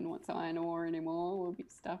 No one wants iron ore anymore. We'll be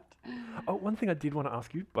stuffed. Oh, one thing I did want to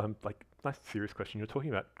ask you, nice serious question. You're talking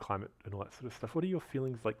about climate and all that sort of stuff. What are your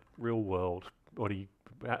feelings like real world? Are you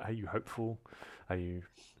hopeful? Are you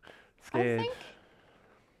scared?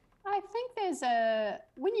 I think there's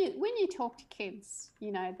when you talk to kids,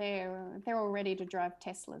 they're all ready to drive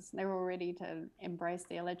Teslas. They're all ready to embrace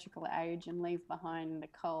the electrical age and leave behind the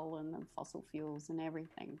coal and the fossil fuels and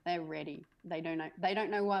everything. They're ready. They don't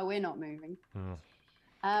know why we're not moving.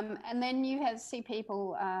 And then you see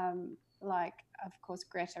people like, of course,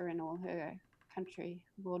 Greta and all her country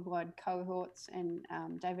worldwide cohorts, and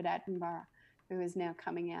David Attenborough, who is now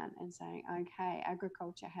coming out and saying, okay,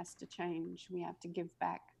 agriculture has to change. We have to give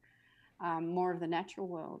back more of the natural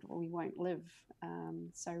world or we won't live.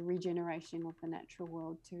 So regeneration of the natural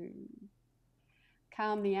world to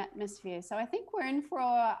calm the atmosphere. So I think we're in for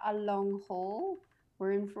a long haul.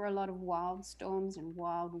 We're in for a lot of wild storms and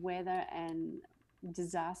wild weather and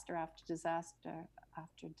disaster after disaster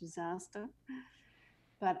after disaster.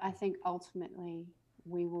 But I think ultimately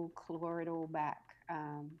we will claw it all back.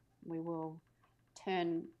 We will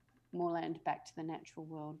turn more land back to the natural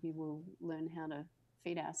world. We will learn how to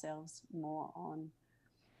feed ourselves more on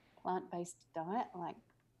plant-based diet like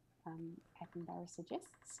Attenborough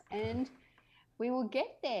suggests, and we will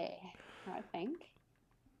get there, I think.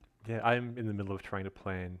 Yeah, I'm in the middle of trying to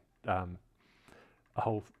plan a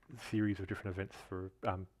whole series of different events for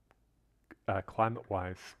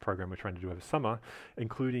climate-wise program we're trying to do over summer,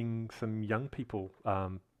 including some young people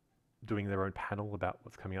doing their own panel about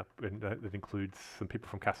what's coming up, and that includes some people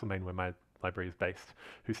from Castlemaine, where my library is based,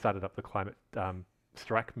 who started up the climate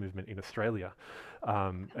strike movement in Australia,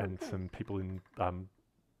 and some people in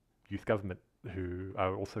youth government who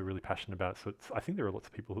are also really passionate about it. So I think there are lots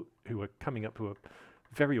of people who are coming up who are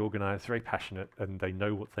very organised, very passionate, and they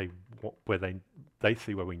know what they want, where they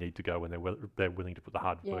see where we need to go, and they're willing to put the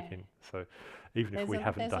hard work in. So even if we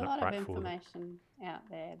haven't done it right for them. There's a lot of information out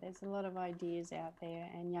there. There's a lot of ideas out there,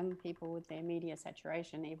 and young people with their media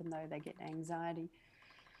saturation, even though they get anxiety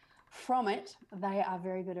from it, they are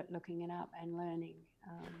very good at looking it up and learning.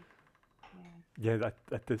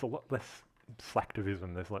 There's a lot less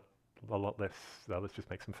slacktivism. There's a lot less, let's just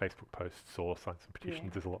make some Facebook posts or sign some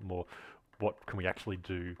petitions. There's a lot more, what can we actually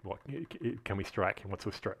do? What can we strike? And once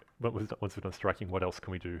we're done striking, what else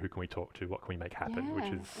can we do? Who can we talk to? What can we make happen? Which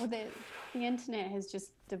is... Well, the internet has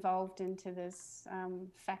just devolved into this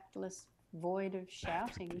factless void of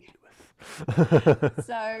shouting.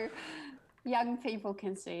 So young people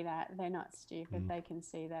can see that. They're not stupid. They can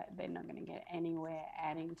see that they're not going to get anywhere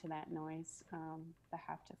adding to that noise. They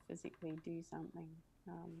have to physically do something.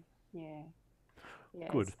 Yes,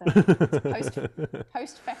 good. It's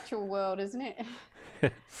post-factual world, isn't it?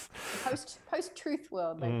 Yes. Post-truth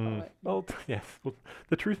world, they call it. Well, yes. Well,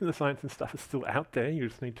 the truth and the science and stuff is still out there. You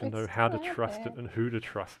just need to know how to trust it and who to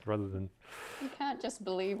trust rather than... You can't just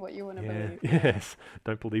believe what you want to believe. Yes.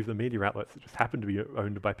 Don't believe the media outlets that just happen to be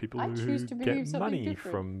owned by people who get money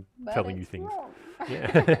from telling you things. Wrong.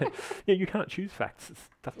 Yeah. Yeah, you can't choose facts. It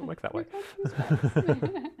doesn't work that way. You can't choose facts.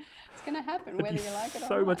 It's going to happen whether you like it or not.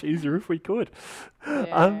 So much easier if we could.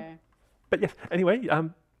 Yeah. But yes, anyway,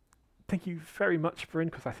 thank you very much, Bren,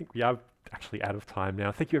 because I think we are actually out of time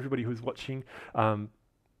now. Thank you, everybody who's watching.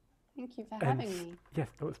 Thank you for having me. Yes,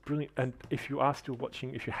 that was brilliant. And if you are still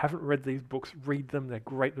watching, if you haven't read these books, read them. They're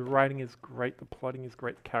great. The writing is great. The plotting is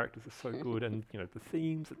great. The characters are so good. And, you know, the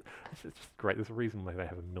themes, it's just great. There's a reason why they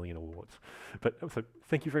have 1 million awards. But also,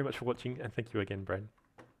 thank you very much for watching. And thank you again, Bren.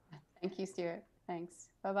 Thank you, Stuart. Thanks.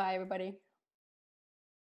 Bye-bye, everybody.